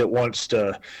buddy that wants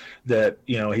to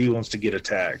get a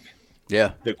tag.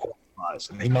 Yeah. That qualifies,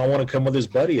 and he might want to come with his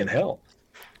buddy and help.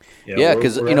 Yeah,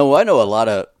 because I know I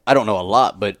don't know a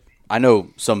lot, but I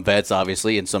know some vets,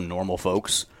 obviously, and some normal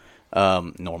folks.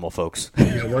 Normal folks.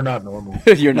 Yeah, we're not normal.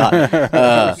 You're not.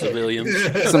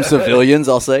 Civilians. Some civilians,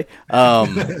 I'll say,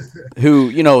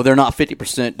 who, they're not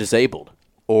 50% disabled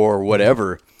or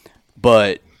whatever,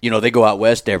 but, they go out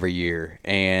west every year.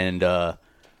 And,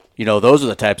 those are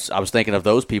the types, I was thinking of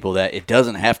those people that it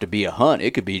doesn't have to be a hunt.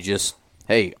 It could be just,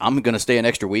 hey, I'm going to stay an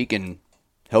extra week and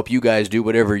help you guys do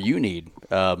whatever you need.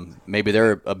 Maybe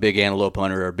they're a big antelope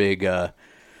hunter or a big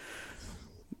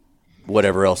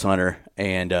whatever else hunter.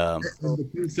 And the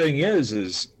good thing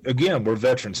is again, we're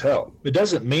Veterans Help. It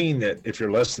doesn't mean that if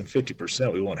you're less than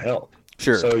 50%, we won't help.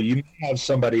 sure. So you may have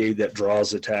somebody that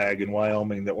draws a tag in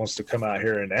Wyoming that wants to come out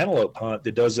here and antelope hunt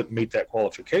that doesn't meet that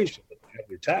qualification, but they have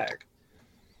their tag.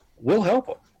 We'll help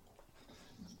them.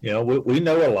 You know, we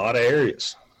know a lot of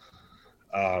areas.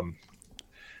 I'm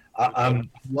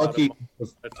lucky.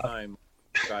 A time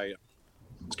guy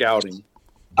scouting.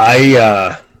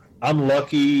 I'm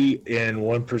lucky in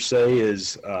one per se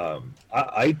is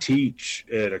I teach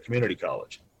at a community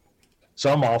college,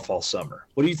 so I'm off all summer.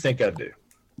 What do you think I do?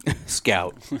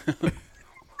 Scout.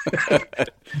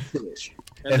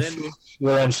 And then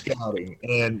where I'm scouting,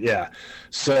 and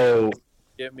so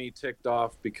get me ticked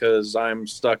off because I'm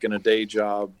stuck in a day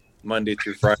job Monday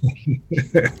through Friday.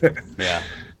 Yeah.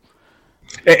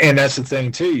 And that's the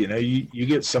thing too, you know, you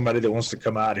get somebody that wants to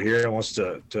come out here and wants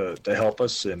to help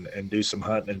us and do some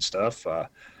hunting and stuff.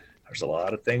 There's a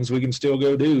lot of things we can still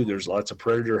go do. There's lots of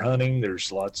predator hunting.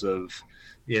 There's lots of,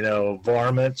 you know,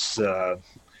 varmints. The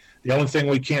only thing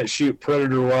we can't shoot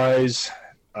predator wise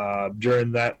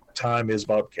during that time is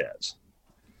bobcats.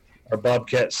 Our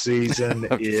bobcat season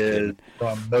is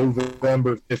from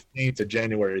November 15th to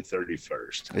January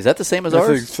 31st. Is that the same as That's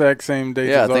the ours? exact same date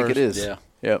Yeah, I as think ours. it is. Yeah.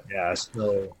 Yep. Yeah.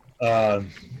 So,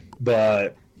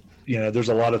 but you know, there's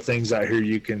a lot of things out here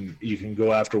you can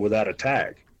go after without a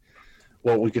tag.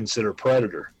 What we consider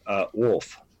predator,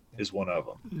 wolf is one of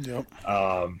them.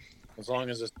 Yep. As long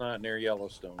as it's not near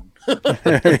Yellowstone.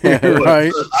 Yeah,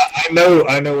 right. I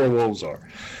know where wolves are.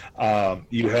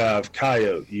 You have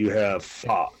coyote, you have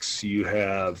fox, you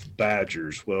have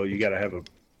badgers. Well, you got to have a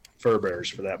fur bearers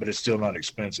for that, but it's still not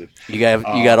expensive. You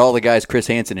got all the guys Chris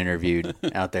Hansen interviewed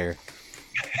out there.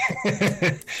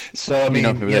 So I mean,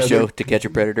 remember that show, To Catch a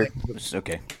Predator? It's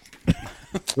okay.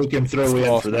 we can throw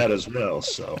in for that as well.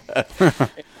 So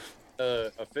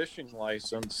A fishing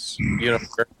license, you know,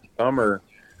 for summer,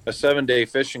 a 7-day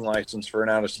fishing license for an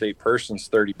out-of-state person's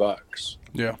 $30,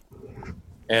 Yeah.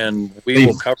 and we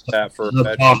will cover that for a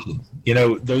veteran. you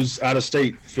know, those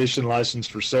out-of-state fishing license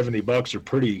for $70 are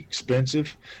pretty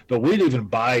expensive, but we'd even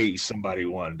buy somebody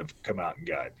one to come out and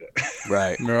guide that.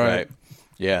 Right. Right.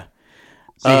 Yeah.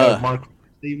 See how to market,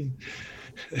 Steven?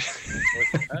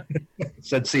 What's that?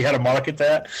 Said, see how to market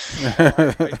that?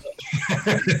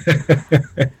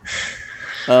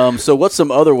 So what's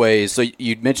some other ways? So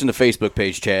you mentioned the Facebook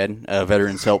page, Chad,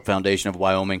 Veterans Help Foundation of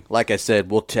Wyoming. Like I said,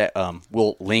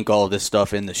 we'll link all of this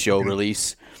stuff in the show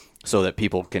release so that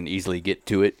people can easily get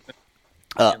to it.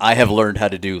 I have learned how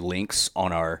to do links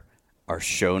on our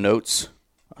show notes,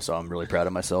 so I'm really proud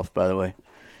of myself, by the way.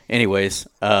 Anyways,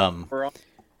 We're on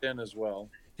LinkedIn as well.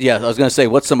 yeah, I was going to say,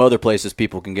 what's some other places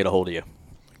people can get a hold of you?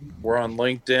 We're on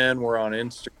LinkedIn. We're on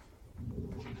Instagram.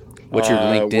 What's your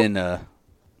LinkedIn?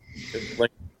 LinkedIn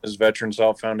is Veterans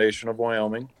Help Foundation of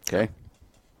Wyoming. Okay.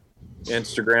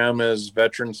 Instagram is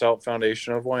Veterans Help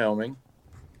Foundation of Wyoming.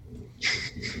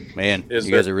 Man, Is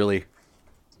you guys there- are really...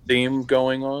 Theme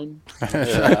going on.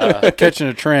 Catching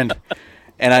a trend.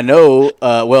 And I know,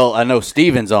 I know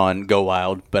Steven's on Go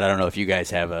Wild, but I don't know if you guys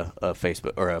have a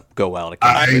Facebook or a Go Wild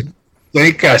account. I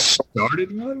think I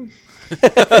started one.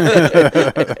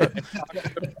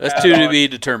 That's to be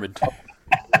determined.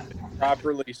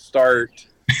 Properly start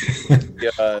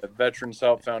the Veterans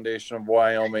Help Foundation of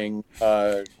Wyoming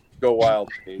Go Wild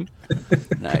page.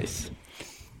 Nice.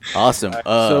 Awesome.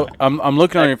 So I'm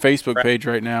looking on your Facebook page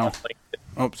right now.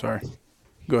 Oh, sorry.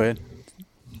 Go ahead.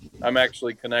 I'm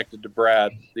actually connected to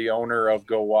Brad, the owner of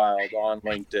Go Wild, on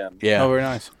LinkedIn. yeah, Oh, very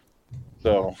nice.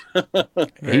 So,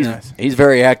 Very nice. he's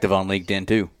very active on LinkedIn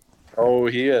too. oh,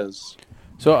 he is.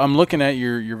 So I'm looking at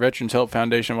your Veterans Help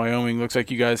Foundation of Wyoming. Looks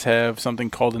like you guys have something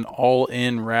called an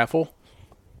all-in raffle.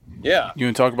 Yeah. You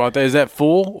want to talk about that? Is that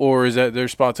full, or is that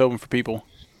there's spots open for people?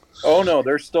 Oh no,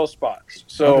 there's still spots.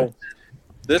 So Okay.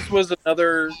 this was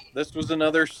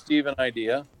another Steven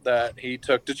idea that he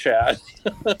took to Chad.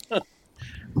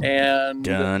 and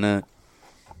Done it.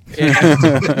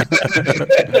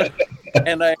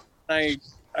 and I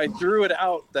threw it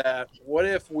out that what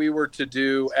if we were to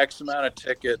do X amount of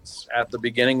tickets at the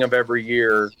beginning of every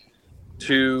year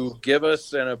to give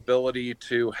us an ability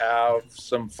to have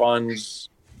some funds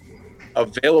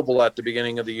available at the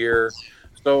beginning of the year.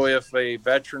 So if a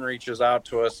veteran reaches out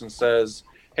to us and says,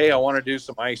 hey, I want to do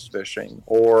some ice fishing,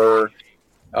 or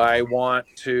I want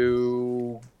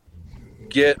to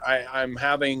I'm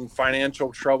having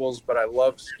financial troubles, but I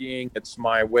love skiing. It's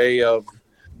my way of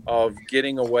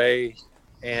getting away.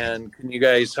 And can you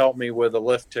guys help me with a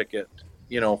lift ticket,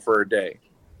 for a day?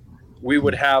 we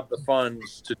would have the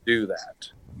funds to do that.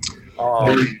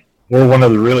 Well, one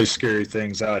of the really scary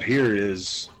things out here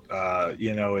is,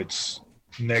 it's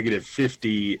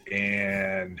 -50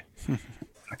 and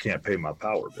I can't pay my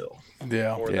power bill.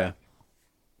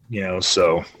 Yeah.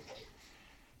 So.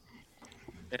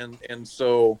 And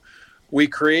so we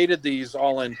created these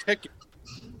all-in tickets,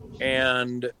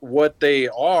 and what they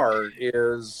are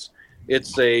is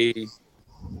it's a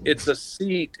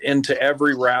seat into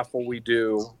every raffle we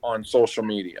do on social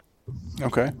media.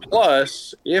 Okay.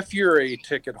 Plus, if you're a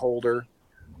ticket holder,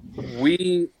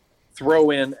 we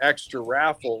throw in extra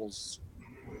raffles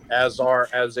as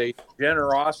a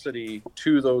generosity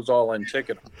to those all-in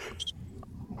ticket holders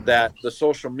that the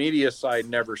social media side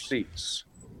never sees.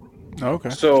 Okay.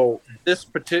 So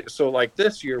like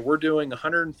this year, we're doing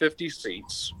 150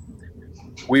 seats.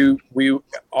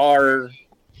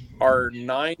 Our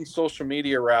 9 social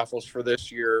media raffles for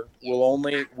this year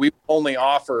we only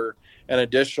offer an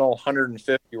additional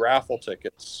 150 raffle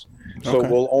tickets. So Okay.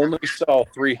 we'll only sell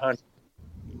 300.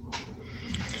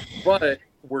 But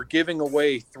we're giving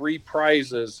away 3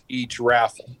 prizes each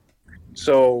raffle.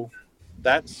 So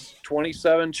that's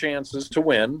 27 chances to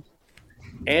win.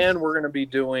 And we're going to be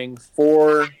doing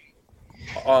 4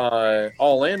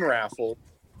 all-in raffles.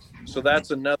 So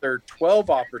that's another 12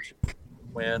 opportunities to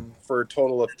win for a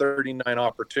total of 39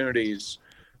 opportunities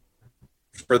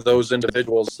for those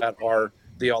individuals that are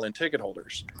the all-in ticket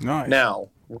holders. Nice.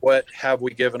 Now, what have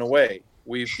we given away?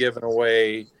 We've given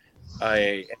away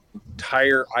an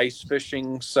entire ice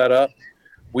fishing setup.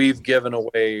 We've given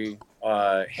away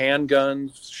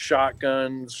handguns,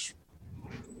 shotguns,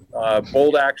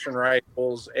 bolt action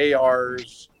rifles,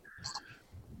 ARs.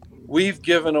 We've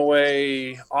given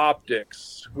away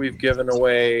optics. We've given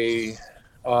away.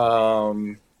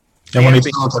 And when he's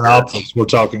talking optics, we're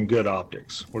talking good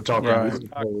optics. We're talking. Right.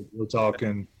 We're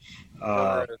talking.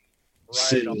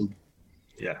 Sealed.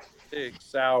 Yeah. Big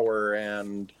sour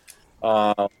and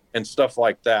stuff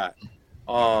like that.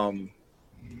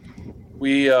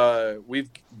 We've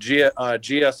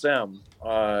GSM.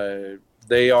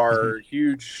 They are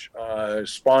huge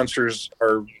sponsors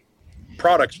or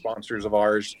product sponsors of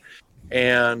ours,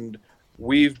 and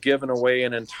we've given away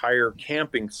an entire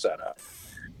camping setup.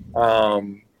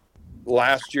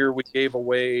 Last year we gave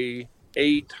away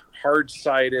 8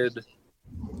 hard-sided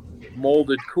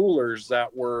molded coolers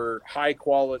that were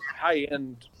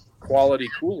high-end quality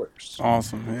coolers.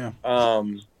 Awesome. Yeah.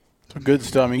 So good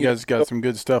stuff. I mean, you guys got some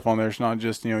good stuff on there. It's not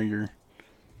just your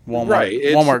Walmart, right.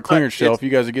 Walmart clearance shelf. You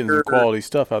guys are getting some quality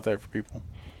stuff out there for people.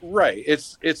 Right.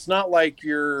 It's not like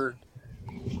you're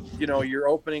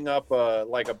opening up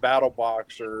like a battle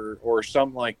box or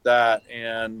something like that,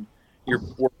 and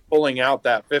we're pulling out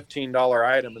that $15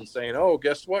 item and saying, "Oh,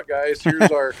 guess what, guys?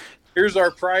 Here's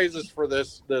our prizes for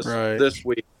this Right. this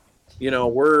week."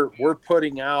 We're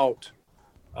putting out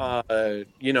high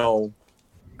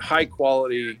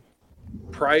quality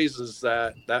prizes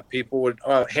that people would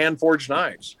hand forged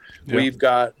knives. Yeah. We've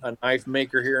got a knife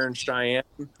maker here in Cheyenne,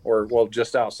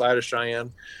 just outside of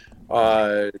Cheyenne.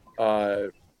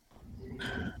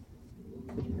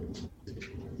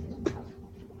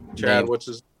 Chad, what's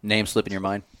his name? Slipping your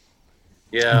mind?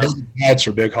 Yeah, That's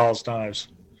for Big Hoss knives.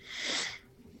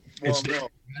 well, It's no,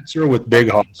 Spencer with Big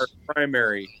Hoss. our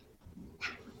primary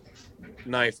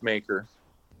knife maker.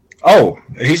 Oh,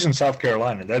 he's in South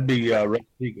Carolina. That'd be Russ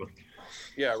Piegler.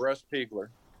 Yeah, Russ Piegler.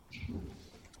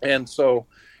 And so,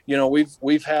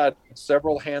 we've had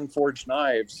several hand forged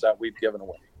knives that we've given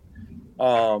away.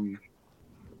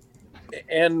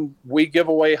 And we give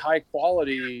away high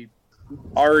quality,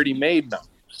 already made knives.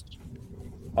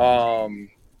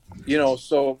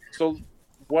 So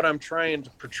what I'm trying to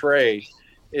portray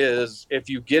is if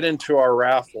you get into our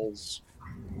raffles,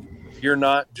 you're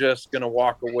not just going to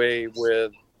walk away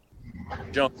with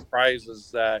junk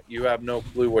prizes that you have no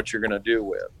clue what you're going to do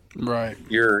with. Right.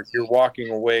 You're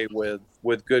walking away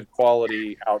with good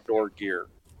quality outdoor gear.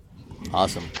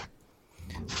 Awesome.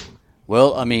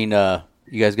 Well, I mean,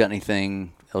 you guys got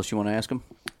anything else you want to ask them?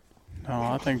 No,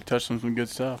 I think you touched on some good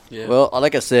stuff. Yeah. Well,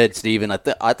 like I said, Steven,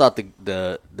 I thought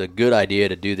the good idea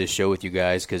to do this show with you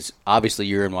guys, because obviously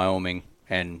you're in Wyoming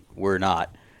and we're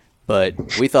not, but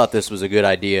we thought this was a good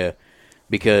idea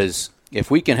because if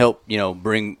we can help,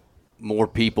 bring more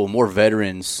people, more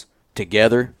veterans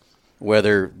together,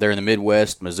 whether they're in the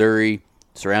Midwest, Missouri,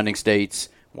 surrounding states,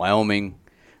 Wyoming,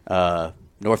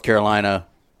 North Carolina,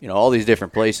 all these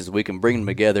different places, we can bring them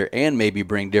together and maybe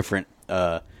bring different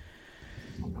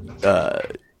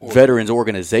veterans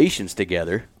organizations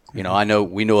together. I know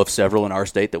we know of several in our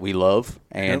state that we love,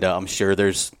 and I'm sure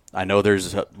I know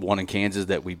there's one in Kansas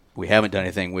that we haven't done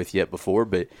anything with yet before,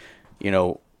 but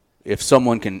if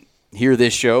someone can hear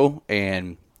this show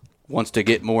and wants to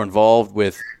get more involved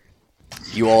with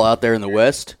you all out there in the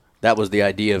West, that was the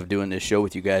idea of doing this show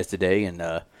with you guys today. And,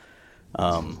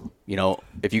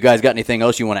 if you guys got anything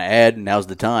else you want to add, now's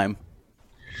the time.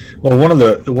 Well, one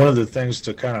of the things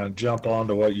to kind of jump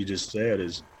onto what you just said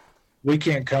is we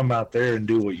can't come out there and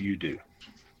do what you do.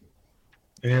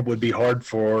 And it would be hard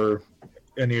for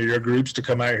any of your groups to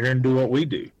come out here and do what we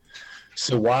do.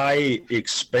 So why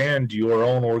expand your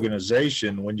own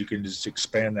organization when you can just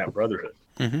expand that brotherhood?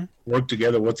 Mm-hmm. Work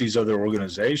together with these other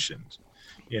organizations,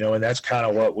 and that's kind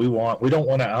of what we want. We don't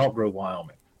want to outgrow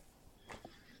Wyoming.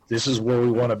 This is where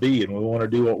we want to be, and we want to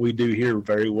do what we do here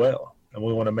very well. And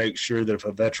we want to make sure that if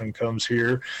a veteran comes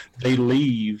here, they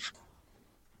leave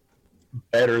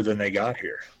better than they got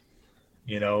here.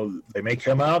 They may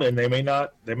come out and they may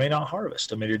not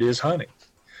harvest. I mean, it is hunting,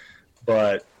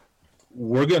 but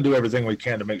we're going to do everything we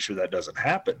can to make sure that doesn't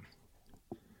happen.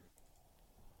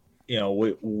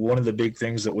 One of the big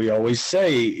things that we always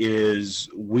say is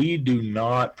we do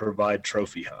not provide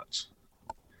trophy hunts.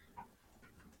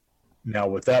 Now,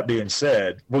 with that being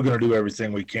said, we're going to do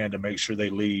everything we can to make sure they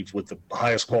leave with the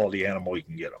highest quality animal we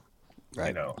can get them.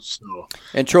 Right.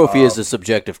 And trophy is a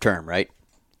subjective term, right?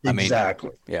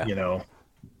 Exactly. Yeah.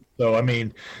 So,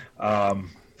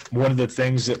 one of the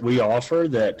things that we offer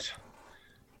that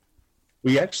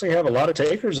we actually have a lot of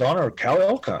takers on our cow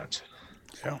elk hunts.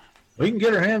 Yeah. We can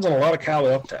get our hands on a lot of cow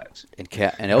elk tags.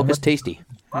 And elk is tasty.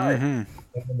 Right. Mm-hmm.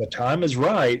 And when the time is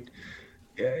right,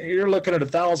 you're looking at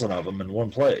 1,000 of them in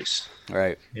one place.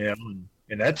 Right. And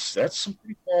that's some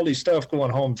pretty quality stuff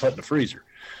going home and put in the freezer.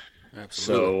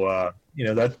 Absolutely. So,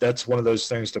 that's one of those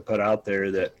things to put out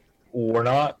there that we're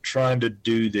not trying to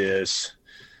do this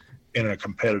in a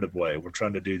competitive way. We're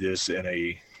trying to do this in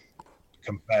a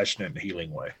compassionate and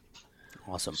healing way.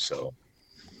 Awesome. So,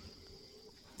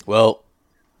 well,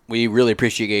 we really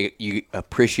appreciate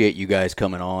you guys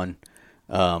coming on.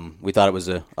 We thought it was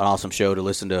an awesome show to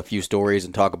listen to a few stories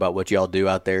and talk about what y'all do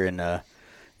out there in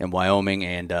Wyoming.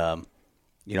 And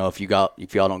if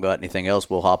y'all don't got anything else,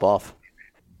 we'll hop off.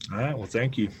 All right. Well,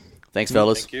 thank you. Thanks,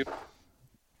 fellas. Thank you.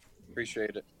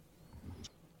 Appreciate it.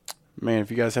 Man,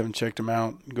 if you guys haven't checked them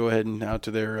out, go ahead and out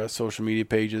to their social media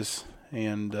pages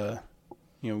and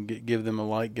give them a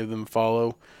like, give them a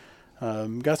follow.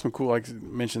 Got some cool, like I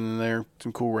mentioned in there,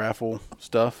 some cool raffle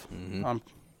stuff. Mm-hmm. I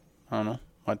don't know.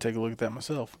 Might take a look at that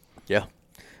myself. Yeah.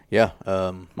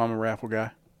 I'm a raffle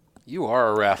guy. You are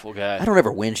a raffle guy. I don't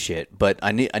ever win shit, but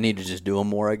I need to just do them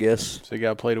more, I guess. So you got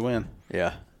to play to win.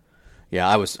 Yeah.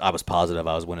 I was positive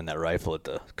I was winning that rifle at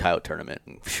the coyote tournament.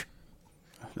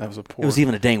 That was a poor. It was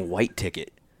even a dang white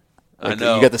ticket. I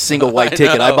know. You got the single white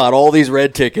ticket. I bought all these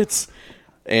red tickets,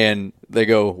 and they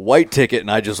go white ticket, and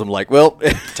I just am like, well,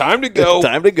 Time to go.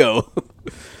 time to go.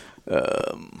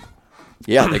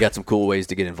 Yeah, they got some cool ways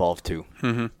to get involved too.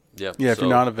 Mm-hmm. Yeah. Yeah, if so-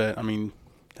 you're not a vet,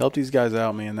 help these guys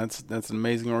out, man. That's an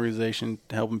amazing organization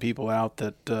helping people out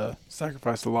that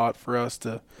sacrificed a lot for us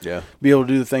to Yeah. be able to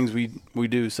do the things we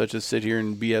do, such as sit here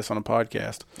and BS on a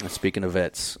podcast. And speaking of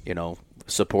vets,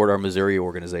 support our Missouri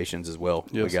organizations as well.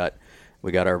 Yes.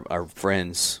 We got our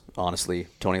friends, honestly,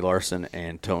 Tony Larson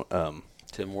and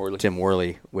Tim Worley. Tim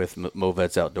Worley with Mo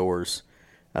Vets Outdoors.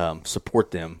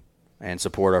 Support them and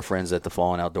support our friends at the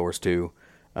Fallen Outdoors too.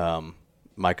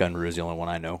 Mike Unruh is the only one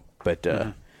I know, but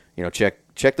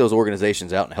check those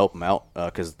organizations out and help them out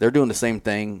because they're doing the same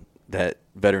thing that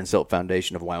Veterans Help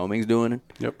Foundation of Wyoming is doing.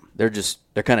 Yep.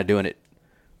 They're kind of doing it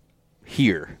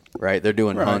here, right? They're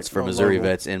doing hunts for on Missouri local.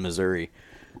 vets in Missouri,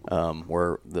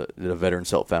 where the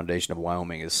Veterans Help Foundation of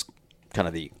Wyoming is kind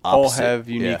of the opposite. All have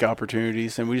unique Yeah.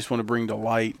 opportunities, and we just want to bring to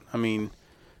light.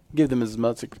 Give them as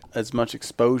much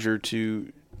exposure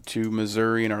to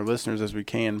Missouri and our listeners as we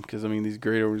can, because these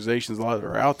great organizations, a lot that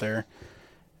are out there,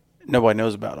 nobody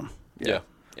knows about them. Yeah.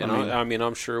 And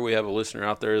I'm sure we have a listener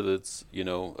out there that's,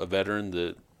 a veteran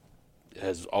that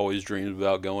has always dreamed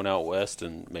about going out west,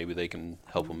 and maybe they can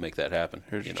help them make that happen.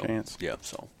 Here's your chance. Yeah.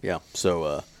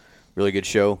 So really good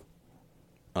show.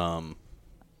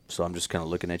 So I'm just kind of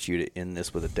looking at you to end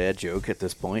this with a dad joke at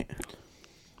this point.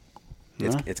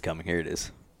 It's coming. Here it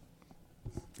is.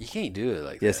 You can't do it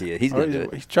like Yes, that. he is. He's going to do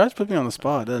He it. tries to put me on the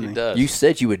spot, doesn't he? He does. You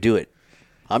said you would do it.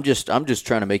 I'm just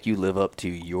trying to make you live up to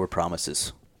your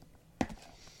promises.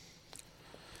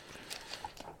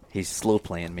 He's slow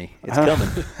playing me. It's coming.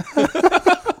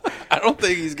 I don't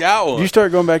think he's got one. Did you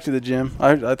start going back to the gym?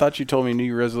 I thought you told me New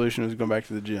Year resolution was going back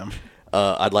to the gym.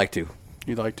 I'd like to.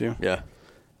 You'd like to? Yeah.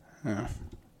 Yeah.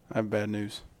 I have bad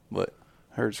news. What?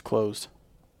 I heard it's closed.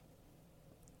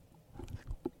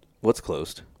 What's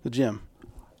closed? The gym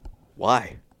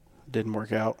Why? didn't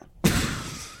work out.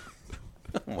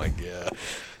 Oh my god.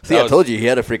 See, I told you he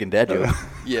had a freaking dad joke.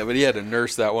 Yeah, but he had to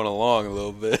nurse that one along a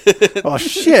little bit. Oh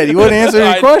shit! He wouldn't answer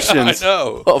any questions. I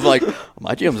know. I'm like,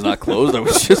 my gym's not closed. I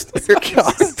was just there.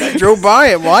 I drove by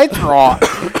it. Lights were on.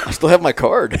 I still have my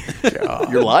card.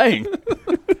 You're lying.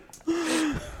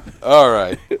 All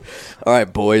right. All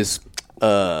right, boys.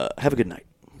 Have a good night.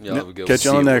 Y'all have a good Catch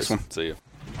one. you on the See next boys. one. See you.